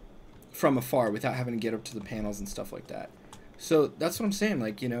from afar without having to get up to the panels and stuff like that. So that's what I'm saying.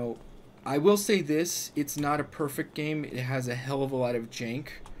 Like, you know, I will say this: it's not a perfect game. It has a hell of a lot of jank.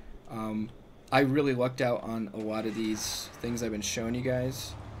 I really lucked out on a lot of these things I've been showing you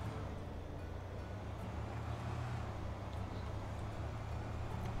guys.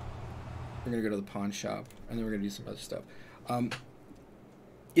 We're gonna go to the pawn shop, and then we're gonna do some other stuff.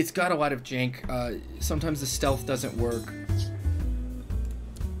 It's got a lot of jank. Sometimes the stealth doesn't work.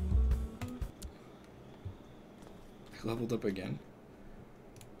 I leveled up again.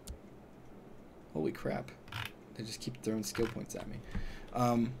 Holy crap. They just keep throwing skill points at me.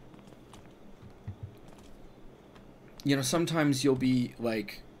 You know, sometimes you'll be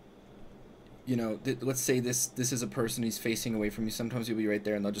like, you know, let's say this is a person who's facing away from you. Sometimes you'll be right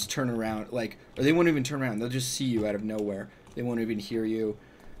there and they'll just turn around, like, or they won't even turn around. They'll just see you out of nowhere. They won't even hear you.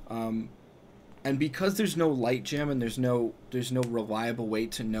 And because there's no light gem and there's no reliable way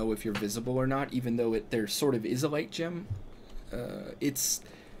to know if you're visible or not, even though there sort of is a light gem, it's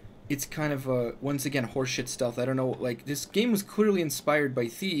kind of once again horseshit stealth. I don't know, like, this game was clearly inspired by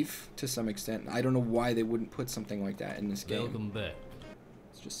Thief to some extent. I don't know why they wouldn't put something like that in this game. Welcome back.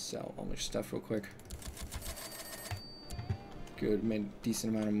 Let's just sell all my stuff real quick. Good, made a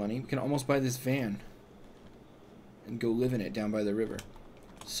decent amount of money. We can almost buy this van and go live in it down by the river.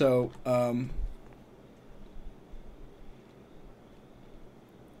 So,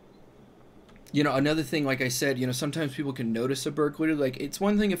 you know, another thing, like I said, you know, sometimes people can notice a burglar. Like, it's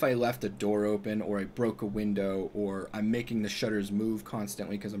one thing if I left a door open or I broke a window or I'm making the shutters move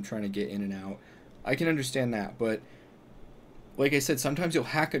constantly because I'm trying to get in and out. I can understand that, but like I said, sometimes you'll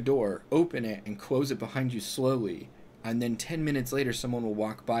hack a door, open it, and close it behind you slowly, and then 10 minutes later someone will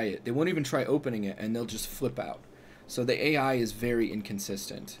walk by it. They won't even try opening it, and they'll just flip out. So the AI is very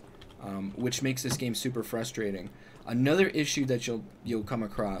inconsistent, which makes this game super frustrating. Another issue that you'll come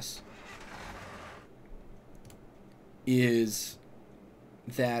across is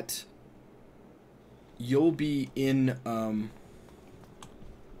that you'll be in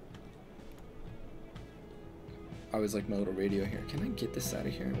I always like my little radio here. Can I get this out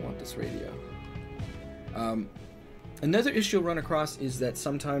of here? I want this radio. Another issue you'll run across is that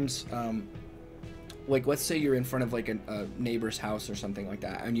sometimes like, let's say you're in front of like a neighbor's house or something like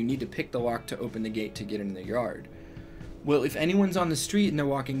that, and you need to pick the lock to open the gate to get in the yard. Well, if anyone's on the street and they're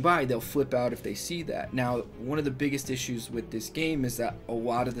walking by, they'll flip out if they see that. Now, one of the biggest issues with this game is that a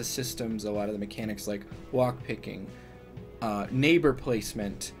lot of the systems, a lot of the mechanics like lock picking, neighbor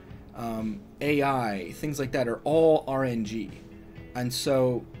placement, AI, things like that are all RNG. And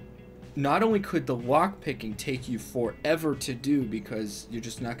so not only could the lock picking take you forever to do because you're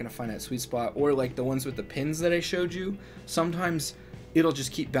just not going to find that sweet spot, or like the ones with the pins that I showed you, sometimes it'll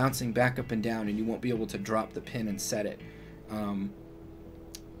just keep bouncing back up and down and you won't be able to drop the pin and set it. And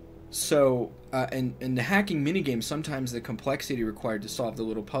the hacking minigame, sometimes the complexity required to solve the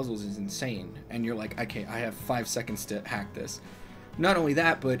little puzzles is insane. And you're like, okay, I have 5 seconds to hack this. Not only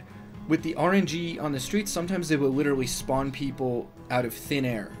that, but with the RNG on the streets, sometimes they will literally spawn people out of thin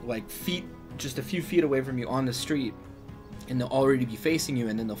air, like just a few feet away from you on the street, and they'll already be facing you,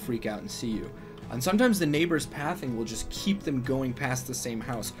 and then they'll freak out and see you. And sometimes the neighbor's pathing will just keep them going past the same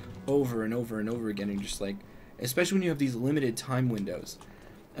house over and over and over again, and just like, especially when you have these limited time windows.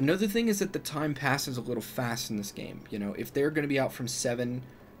 Another thing is that the time passes a little fast in this game. You know, if they're going to be out from 7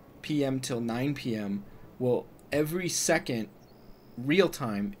 p.m. till 9 p.m., well, every second real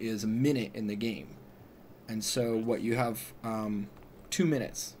time is a minute in the game. And so what you have 2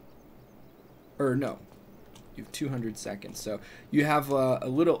 minutes, or no, you have 200 seconds. So you have a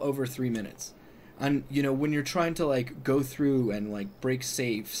little over 3 minutes. And, you know, when you're trying to like go through and like break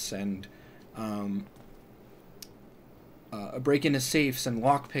safes and break into safes and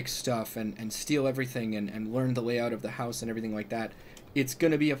lockpick stuff and steal everything and learn the layout of the house and everything like that, it's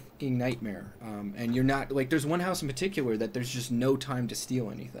going to be a fucking nightmare. And you're not, like, there's one house in particular that there's just no time to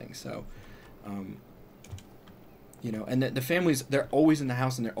steal anything. So, you know, and the families, they're always in the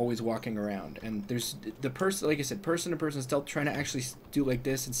house and they're always walking around. And there's the person, like I said, person-to-person stealth, trying to actually do like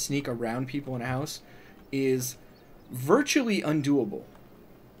this and sneak around people in a house is virtually undoable.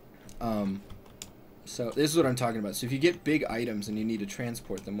 So this is what I'm talking about. So if you get big items and you need to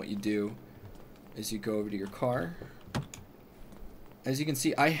transport them, what you do is you go over to your car. As you can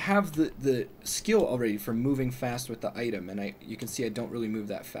see, I have the skill already for moving fast with the item, and you can see I don't really move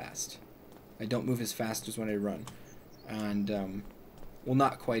that fast. I don't move as fast as when I run. And, well,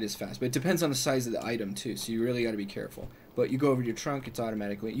 not quite as fast, but it depends on the size of the item too, so you really got to be careful. But you go over to your trunk, it's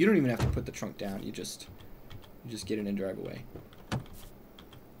automatically, you don't even have to put the trunk down, you just get in and drive away.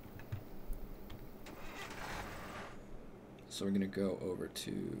 So we're going to go over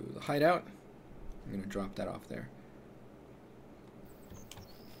to the hideout. I'm going to drop that off there.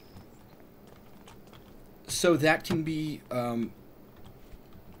 So that can be,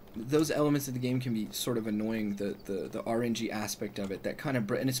 those elements of the game can be sort of annoying, the RNG aspect of it, that kind of,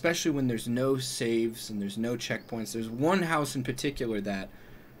 and especially when there's no saves and there's no checkpoints. There's one house in particular that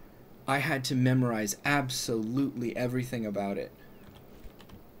I had to memorize absolutely everything about it,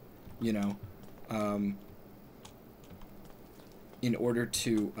 you know, in order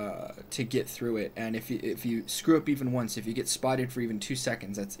to get through it. And if you screw up even once, if you get spotted for even 2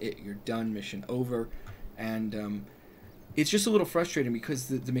 seconds, that's it. You're done. Mission over. And it's just a little frustrating because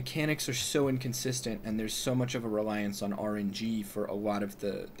the mechanics are so inconsistent, and there's so much of a reliance on RNG for a lot of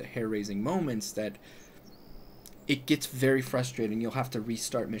the hair-raising moments that it gets very frustrating. You'll have to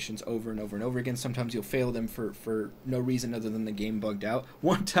restart missions over and over and over again. Sometimes you'll fail them for no reason other than the game bugged out.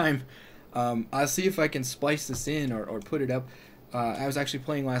 One time, I'll see if I can splice this in or put it up. I was actually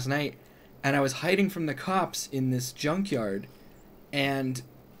playing last night, and I was hiding from the cops in this junkyard, and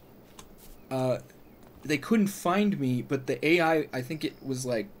they couldn't find me, but the AI, I think it was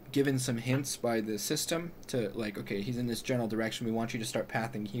like given some hints by the system to like, okay, he's in this general direction, we want you to start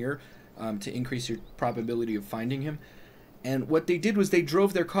pathing here to increase your probability of finding him. And what they did was they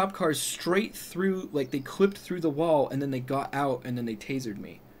drove their cop cars straight through, like they clipped through the wall, and then they got out and then they tasered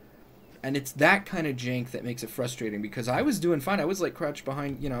me. And it's that kind of jank that makes it frustrating, because I was doing fine. I was like crouched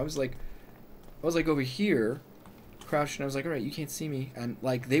behind, you know, I was like over here, crouched, and I was like, all right, you can't see me. And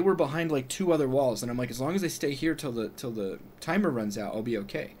like they were behind like 2 other walls, and I'm like, as long as I stay here till the timer runs out, I'll be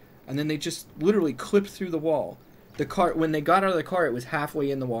okay. And then they just literally clipped through the wall. The car, when they got out of the car, it was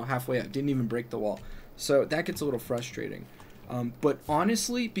halfway in the wall, halfway out. Didn't even break the wall. So that gets a little frustrating. But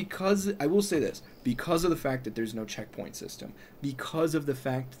honestly, because, I will say this, because of the fact that there's no checkpoint system, because of the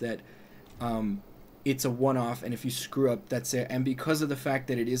fact that it's a one-off, and if you screw up, that's it, and because of the fact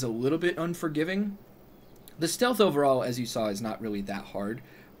that it is a little bit unforgiving, the stealth overall, as you saw, is not really that hard,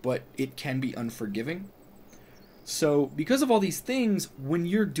 but it can be unforgiving. So because of all these things, when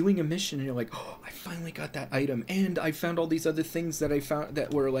you're doing a mission and you're like, oh, I finally got that item, and I found all these other things that I found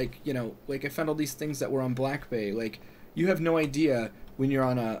that were like, you know, like I found all these things that were on Black Bay, like, you have no idea when you're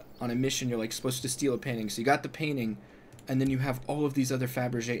on a mission, you're like supposed to steal a painting. So you got the painting, and then you have all of these other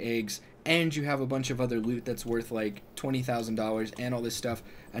Fabergé eggs, and you have a bunch of other loot that's worth like $20,000 and all this stuff,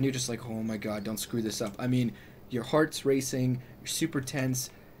 and you're just like, oh my god, don't screw this up. I mean, your heart's racing, you're super tense,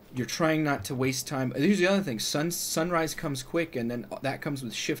 you're trying not to waste time. Here's the other thing, sunrise comes quick, and then that comes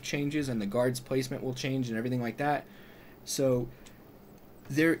with shift changes, and the guard's placement will change and everything like that. So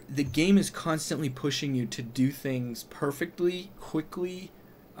the game is constantly pushing you to do things perfectly, quickly,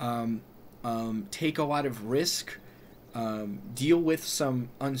 take a lot of risk, deal with some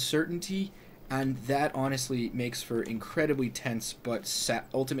uncertainty, and that honestly makes for incredibly tense but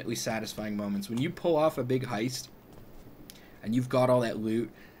ultimately satisfying moments. When you pull off a big heist and you've got all that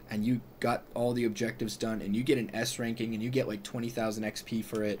loot and you got all the objectives done and you get an S ranking and you get like 20,000 XP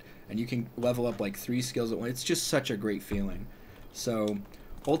for it and you can level up like 3 skills at once, it's just such a great feeling. So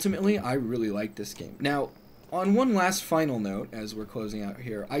ultimately, I really like this game. Now, on one last final note, as we're closing out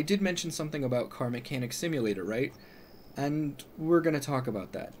here, I did mention something about Car Mechanic Simulator, right? And we're going to talk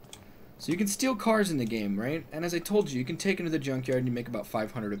about that. So you can steal cars in the game, right? And as I told you, you can take them to the junkyard and you make about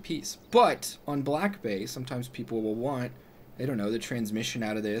 500 apiece. But on Black Bay, sometimes people will want, I don't know, the transmission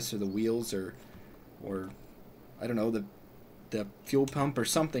out of this, or the wheels, or I don't know, the fuel pump or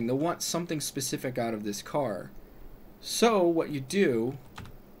something. They'll want something specific out of this car. So what you do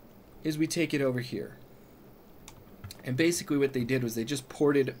is we take it over here. And basically what they did was they just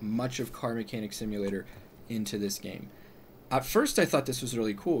ported much of Car Mechanic Simulator into this game. At first I thought this was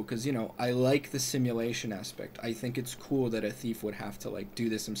really cool because, you know, I like the simulation aspect. I think it's cool that a thief would have to like do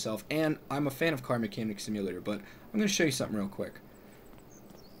this himself, and I'm a fan of Car Mechanic Simulator, but I'm going to show you something real quick.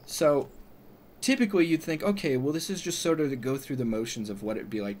 So typically you'd think, okay, well this is just sort of to go through the motions of what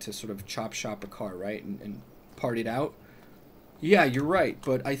it'd be like to sort of chop shop a car, right, and part it out. Yeah, you're right,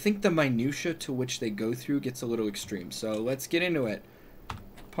 but I think the minutia to which they go through gets a little extreme. So let's get into it.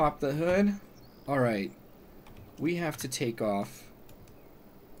 Pop the hood. Alright. We have to take off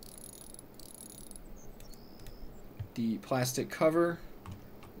the plastic cover.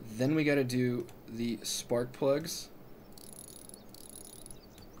 Then we got to do the spark plugs.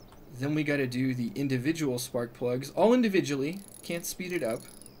 Then we got to do the individual spark plugs, all individually. Can't speed it up.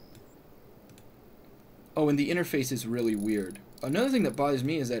 Oh, and the interface is really weird. Another thing that bothers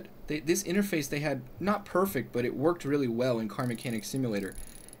me is that this interface they had, not perfect, but it worked really well in Car Mechanic Simulator,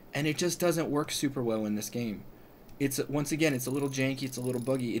 and it just doesn't work super well in this game. It's, once again, it's a little janky, it's a little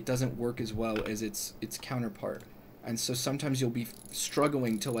buggy, it doesn't work as well as its counterpart. And so sometimes you'll be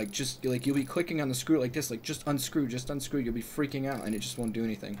struggling to like just like you'll be clicking on the screw like this, like just unscrew, you'll be freaking out and it just won't do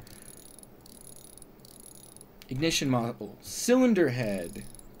anything. Ignition model, cylinder head,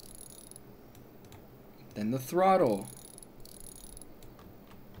 then the throttle.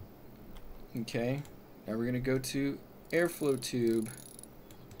 Okay, now we're gonna go to airflow tube,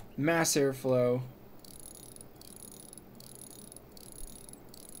 mass airflow,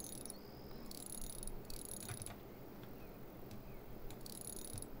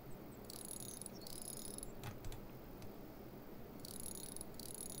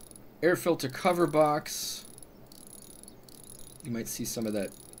 air filter cover box. You might see some of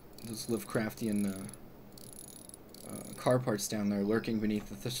that, those Lovecraftian car parts down there lurking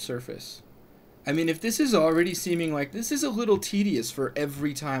beneath the surface. I mean, if this is already seeming like this is a little tedious for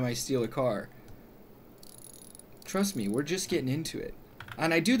every time I steal a car, trust me, we're just getting into it.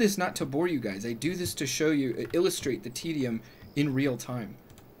 And I do this not to bore you guys. I do this to show you, illustrate the tedium in real time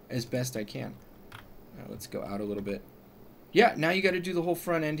as best I can. Now let's go out a little bit. Yeah, now you got to do the whole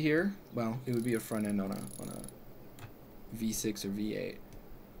front end here. Well, it would be a front end on a V6 or V8.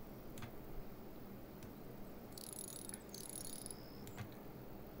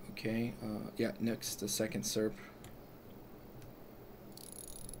 Okay, yeah, next the second SERP.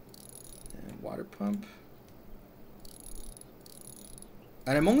 And water pump.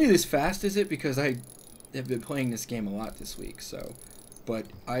 And I'm only this fast as it because I have been playing this game a lot this week, so. But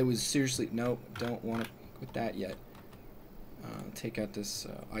I was seriously, nope, don't want to with that yet. Take out this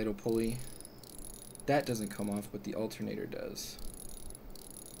idle pulley. That doesn't come off, but the alternator does.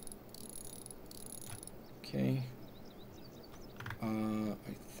 Okay. I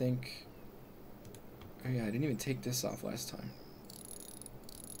think... Oh yeah, I didn't even take this off last time.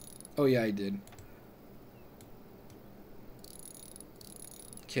 Oh yeah, I did.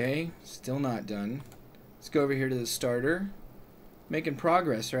 Okay, still not done. Let's go over here to the starter. Making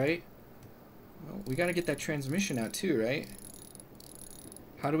progress, right? Well, we gotta get that transmission out too, right?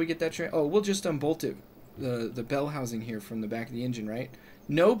 How do we get that oh, we'll just unbolt it, the bell housing here from the back of the engine, right?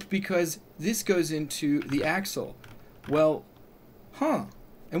 Nope, because this goes into the axle. Well, huh.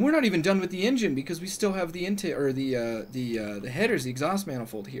 And we're not even done with the engine because we still have the intake or the headers, the exhaust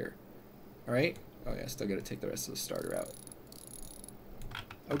manifold here. All right. Oh yeah, still got to take the rest of the starter out.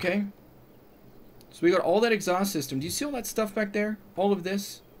 Okay. So we got all that exhaust system. Do you see all that stuff back there? All of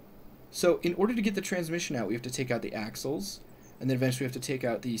this. So in order to get the transmission out, we have to take out the axles, and then eventually we have to take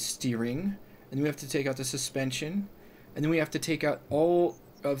out the steering, and then we have to take out the suspension, and then we have to take out all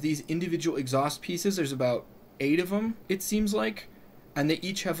of these individual exhaust pieces. There's about 8 of them, it seems like, and they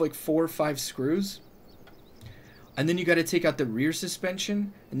each have like 4 or 5 screws. And then you got to take out the rear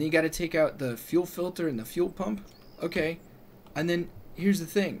suspension, and then you got to take out the fuel filter and the fuel pump. Okay, and then here's the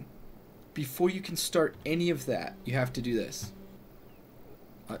thing. Before you can start any of that, you have to do this.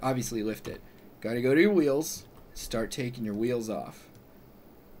 Obviously lift it. Got to go to your wheels, start taking your wheels off.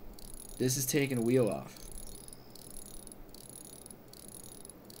 This is taking a wheel off.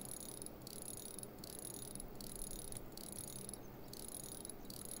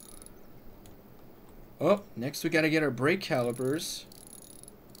 Oh, next we got to get our brake calipers.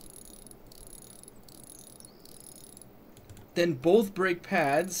 Then both brake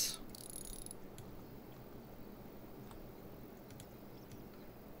pads.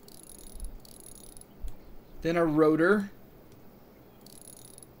 Then our rotor.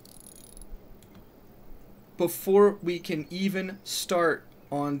 Before we can even start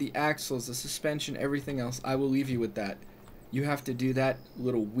on the axles, the suspension, everything else, I will leave you with that. You have to do that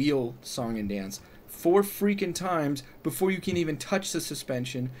little wheel song and dance 4 freaking times before you can even touch the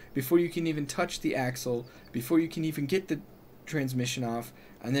suspension, before you can even touch the axle, before you can even get the transmission off,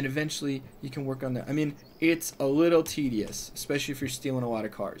 and then eventually you can work on that. I mean, it's a little tedious, especially if you're stealing a lot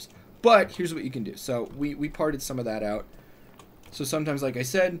of cars. But here's what you can do. So we parted some of that out. So sometimes, like I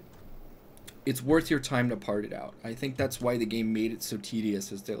said, it's worth your time to part it out. I think that's why the game made it so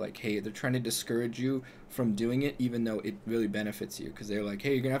tedious, is they're like, hey, they're trying to discourage you from doing it, even though it really benefits you. Because they're like,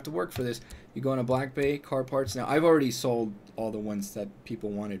 hey, you're going to have to work for this. You go on a Black Bay, car parts. Now, I've already sold all the ones that people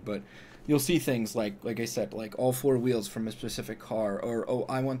wanted, but you'll see things like I said, like all 4 wheels from a specific car, or, oh,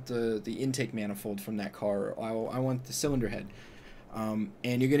 I want the intake manifold from that car, or I want the cylinder head. And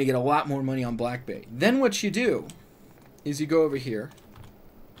you're going to get a lot more money on Black Bay. Then what you do is you go over here.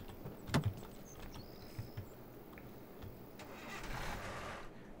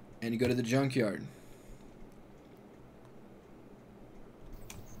 And you go to the junkyard.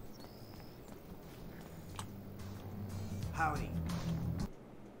 Howdy.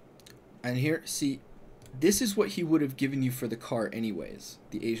 And here, see, this is what he would have given you for the car anyways.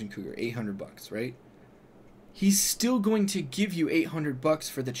 The Asian Cougar, 800 bucks, right? He's still going to give you 800 bucks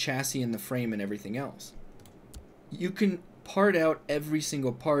for the chassis and the frame and everything else. You can part out every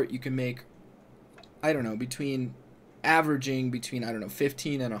single part. You can make, I don't know, averaging between, I don't know,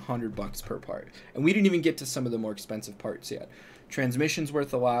 15 and 100 bucks per part. And we didn't even get to some of the more expensive parts yet. Transmission's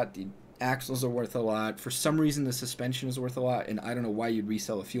worth a lot. The axles are worth a lot. For some reason, the suspension is worth a lot. And I don't know why you'd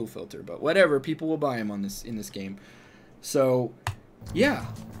resell a fuel filter, but whatever. People will buy them on this in this game. So, yeah.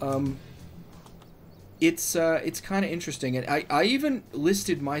 It's kind of interesting. And I even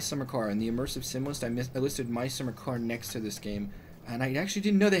listed my summer car in the immersive sim list. I listed my summer car next to this game. And I actually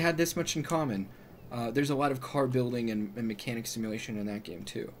didn't know they had this much in common. There's a lot of car building and mechanic simulation in that game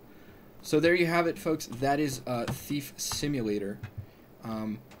too. So there you have it, folks. That is Thief Simulator.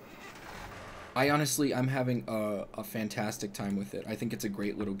 I'm having a fantastic time with it. I think it's a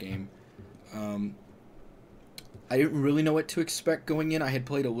great little game. I didn't really know what to expect going in. I had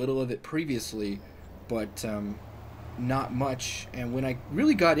played a little of it previously, but not much. And when I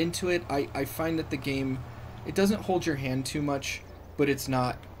really got into it, I find that the game, it doesn't hold your hand too much, but it's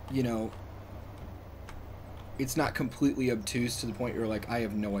not, you know, it's not completely obtuse to the point you're like, I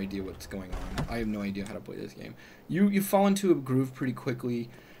have no idea what's going on. I have no idea how to play this game. You fall into a groove pretty quickly.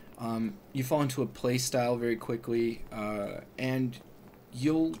 You fall into a play style very quickly. And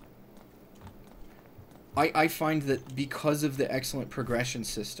I find that because of the excellent progression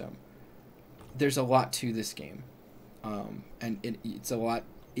system, there's a lot to this game. And it's a lot.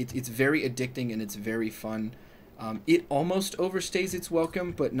 It's very addicting and it's very fun. It almost overstays its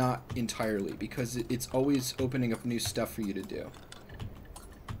welcome, but not entirely, because it's always opening up new stuff for you to do.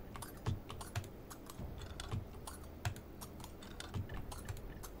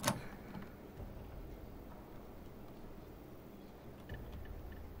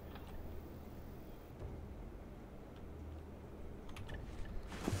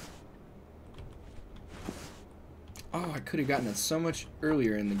 Oh, I could have gotten it so much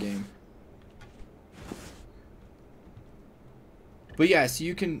earlier in the game. But yeah, so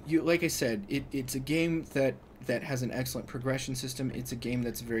like I said, it's a game that that has an excellent progression system. It's a game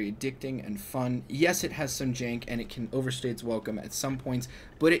that's very addicting and fun. Yes, it has some jank and it can overstay its welcome at some points,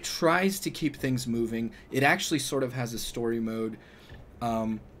 but it tries to keep things moving. It actually sort of has a story mode.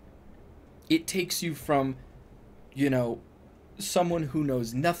 It takes you from, you know, someone who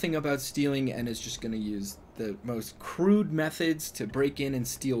knows nothing about stealing and is just going to use the most crude methods to break in and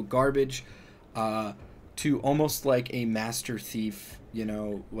steal garbage, to almost like a master thief, you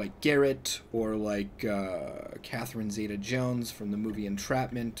know, like Garrett or like Catherine Zeta-Jones from the movie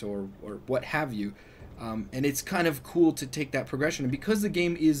Entrapment or what have you. And it's kind of cool to take that progression. And because the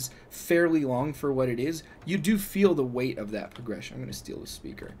game is fairly long for what it is, you do feel the weight of that progression. I'm going to steal the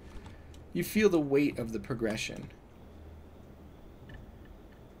speaker. You feel the weight of the progression.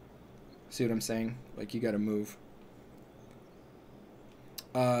 See what I'm saying? Like, you got to move.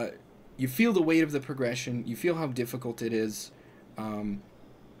 You feel the weight of the progression. You feel how difficult it is. And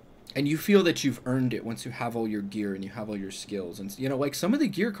you feel that you've earned it once you have all your gear and you have all your skills. And, you know, like, some of the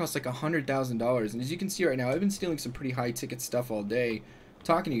gear costs like $100,000. And as you can see right now, I've been stealing some pretty high-ticket stuff all day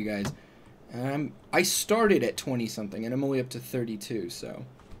talking to you guys. I started at 20-something, and I'm only up to 32, so...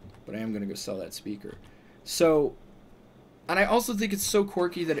 But I am going to go sell that speaker. So... And I also think it's so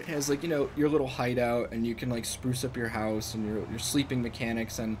quirky that it has, like, you know, your little hideout, and you can, like, spruce up your house and your sleeping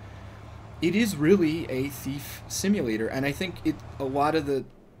mechanics, and it is really a thief simulator. And I think a lot of the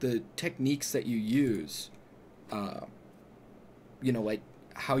techniques that you use, you know, like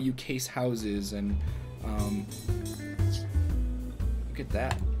how you case houses and, look at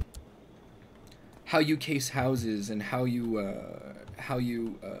that. How you case houses and how you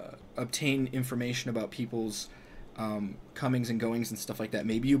obtain information about people's comings and goings and stuff like that.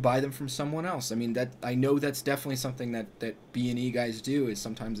 Maybe you buy them from someone else. I mean, I know that's definitely something that B&E guys do, is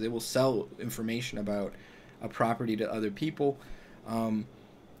sometimes they will sell information about a property to other people.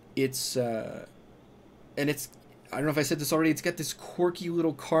 It's I don't know if I said this already, it's got this quirky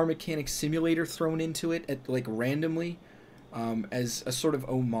little car mechanic simulator thrown into it at, like, randomly, as a sort of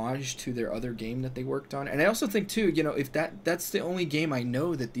homage to their other game that they worked on. And I also think too, you know, if that's the only game I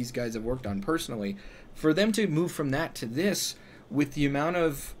know that these guys have worked on personally, for them to move from that to this with the amount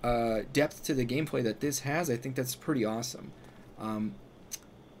of depth to the gameplay that this has, I think that's pretty awesome.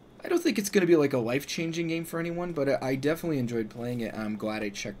 I don't think it's going to be like a life-changing game for anyone, but I definitely enjoyed playing it, and I'm glad I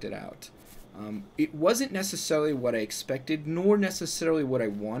checked it out. It wasn't necessarily what I expected, nor necessarily what I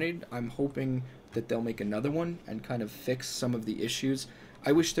wanted. I'm hoping that they'll make another one and kind of fix some of the issues.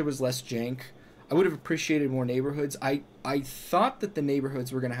 I wish there was less jank. I would have appreciated more neighborhoods. I thought that the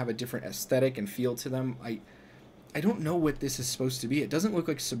neighborhoods were going to have a different aesthetic and feel to them. I don't know what this is supposed to be. It doesn't look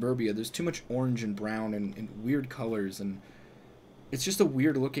like suburbia. There's too much orange and brown and weird colors, and it's just a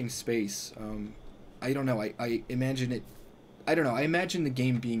weird looking space. I don't know. I imagine it... I don't know. I imagine the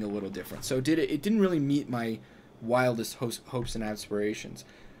game being a little different. So it didn't really meet my wildest hopes and aspirations.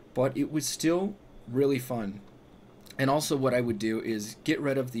 But it was still really fun. And also what I would do is get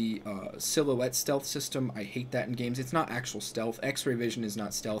rid of the silhouette stealth system. I hate that in games. It's not actual stealth. X-ray vision is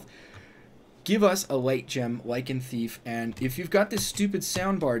not stealth. Give us a light gem like in Thief. And if you've got this stupid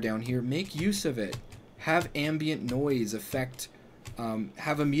soundbar down here, make use of it. Have ambient noise affect...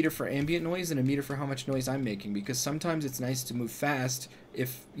 have a meter for ambient noise and a meter for how much noise I'm making. Because sometimes it's nice to move fast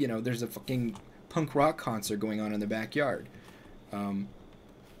if, you know, there's a fucking punk rock concert going on in the backyard.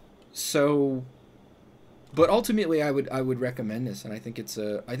 But ultimately, I would recommend this, and I think it's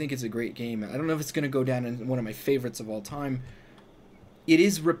a great game. I don't know if it's going to go down in one of my favorites of all time. It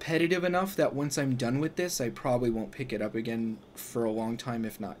is repetitive enough that once I'm done with this, I probably won't pick it up again for a long time,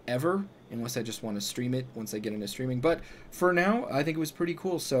 if not ever, unless I just want to stream it once I get into streaming. But for now, I think it was pretty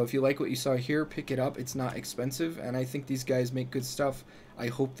cool. So if you like what you saw here, pick it up. It's not expensive, and I think these guys make good stuff. I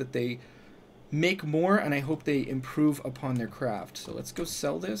hope that they make more, and I hope they improve upon their craft. So let's go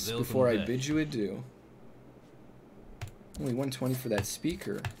sell this before I bid you adieu. Only 120 for that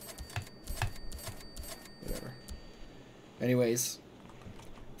speaker. Whatever. Anyways,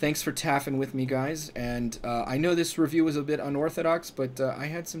 thanks for taffing with me, guys. And I know this review was a bit unorthodox, but I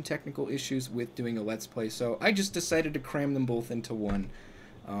had some technical issues with doing a Let's Play, so I just decided to cram them both into one.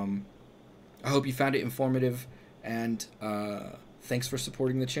 I hope you found it informative, and thanks for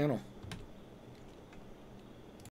supporting the channel.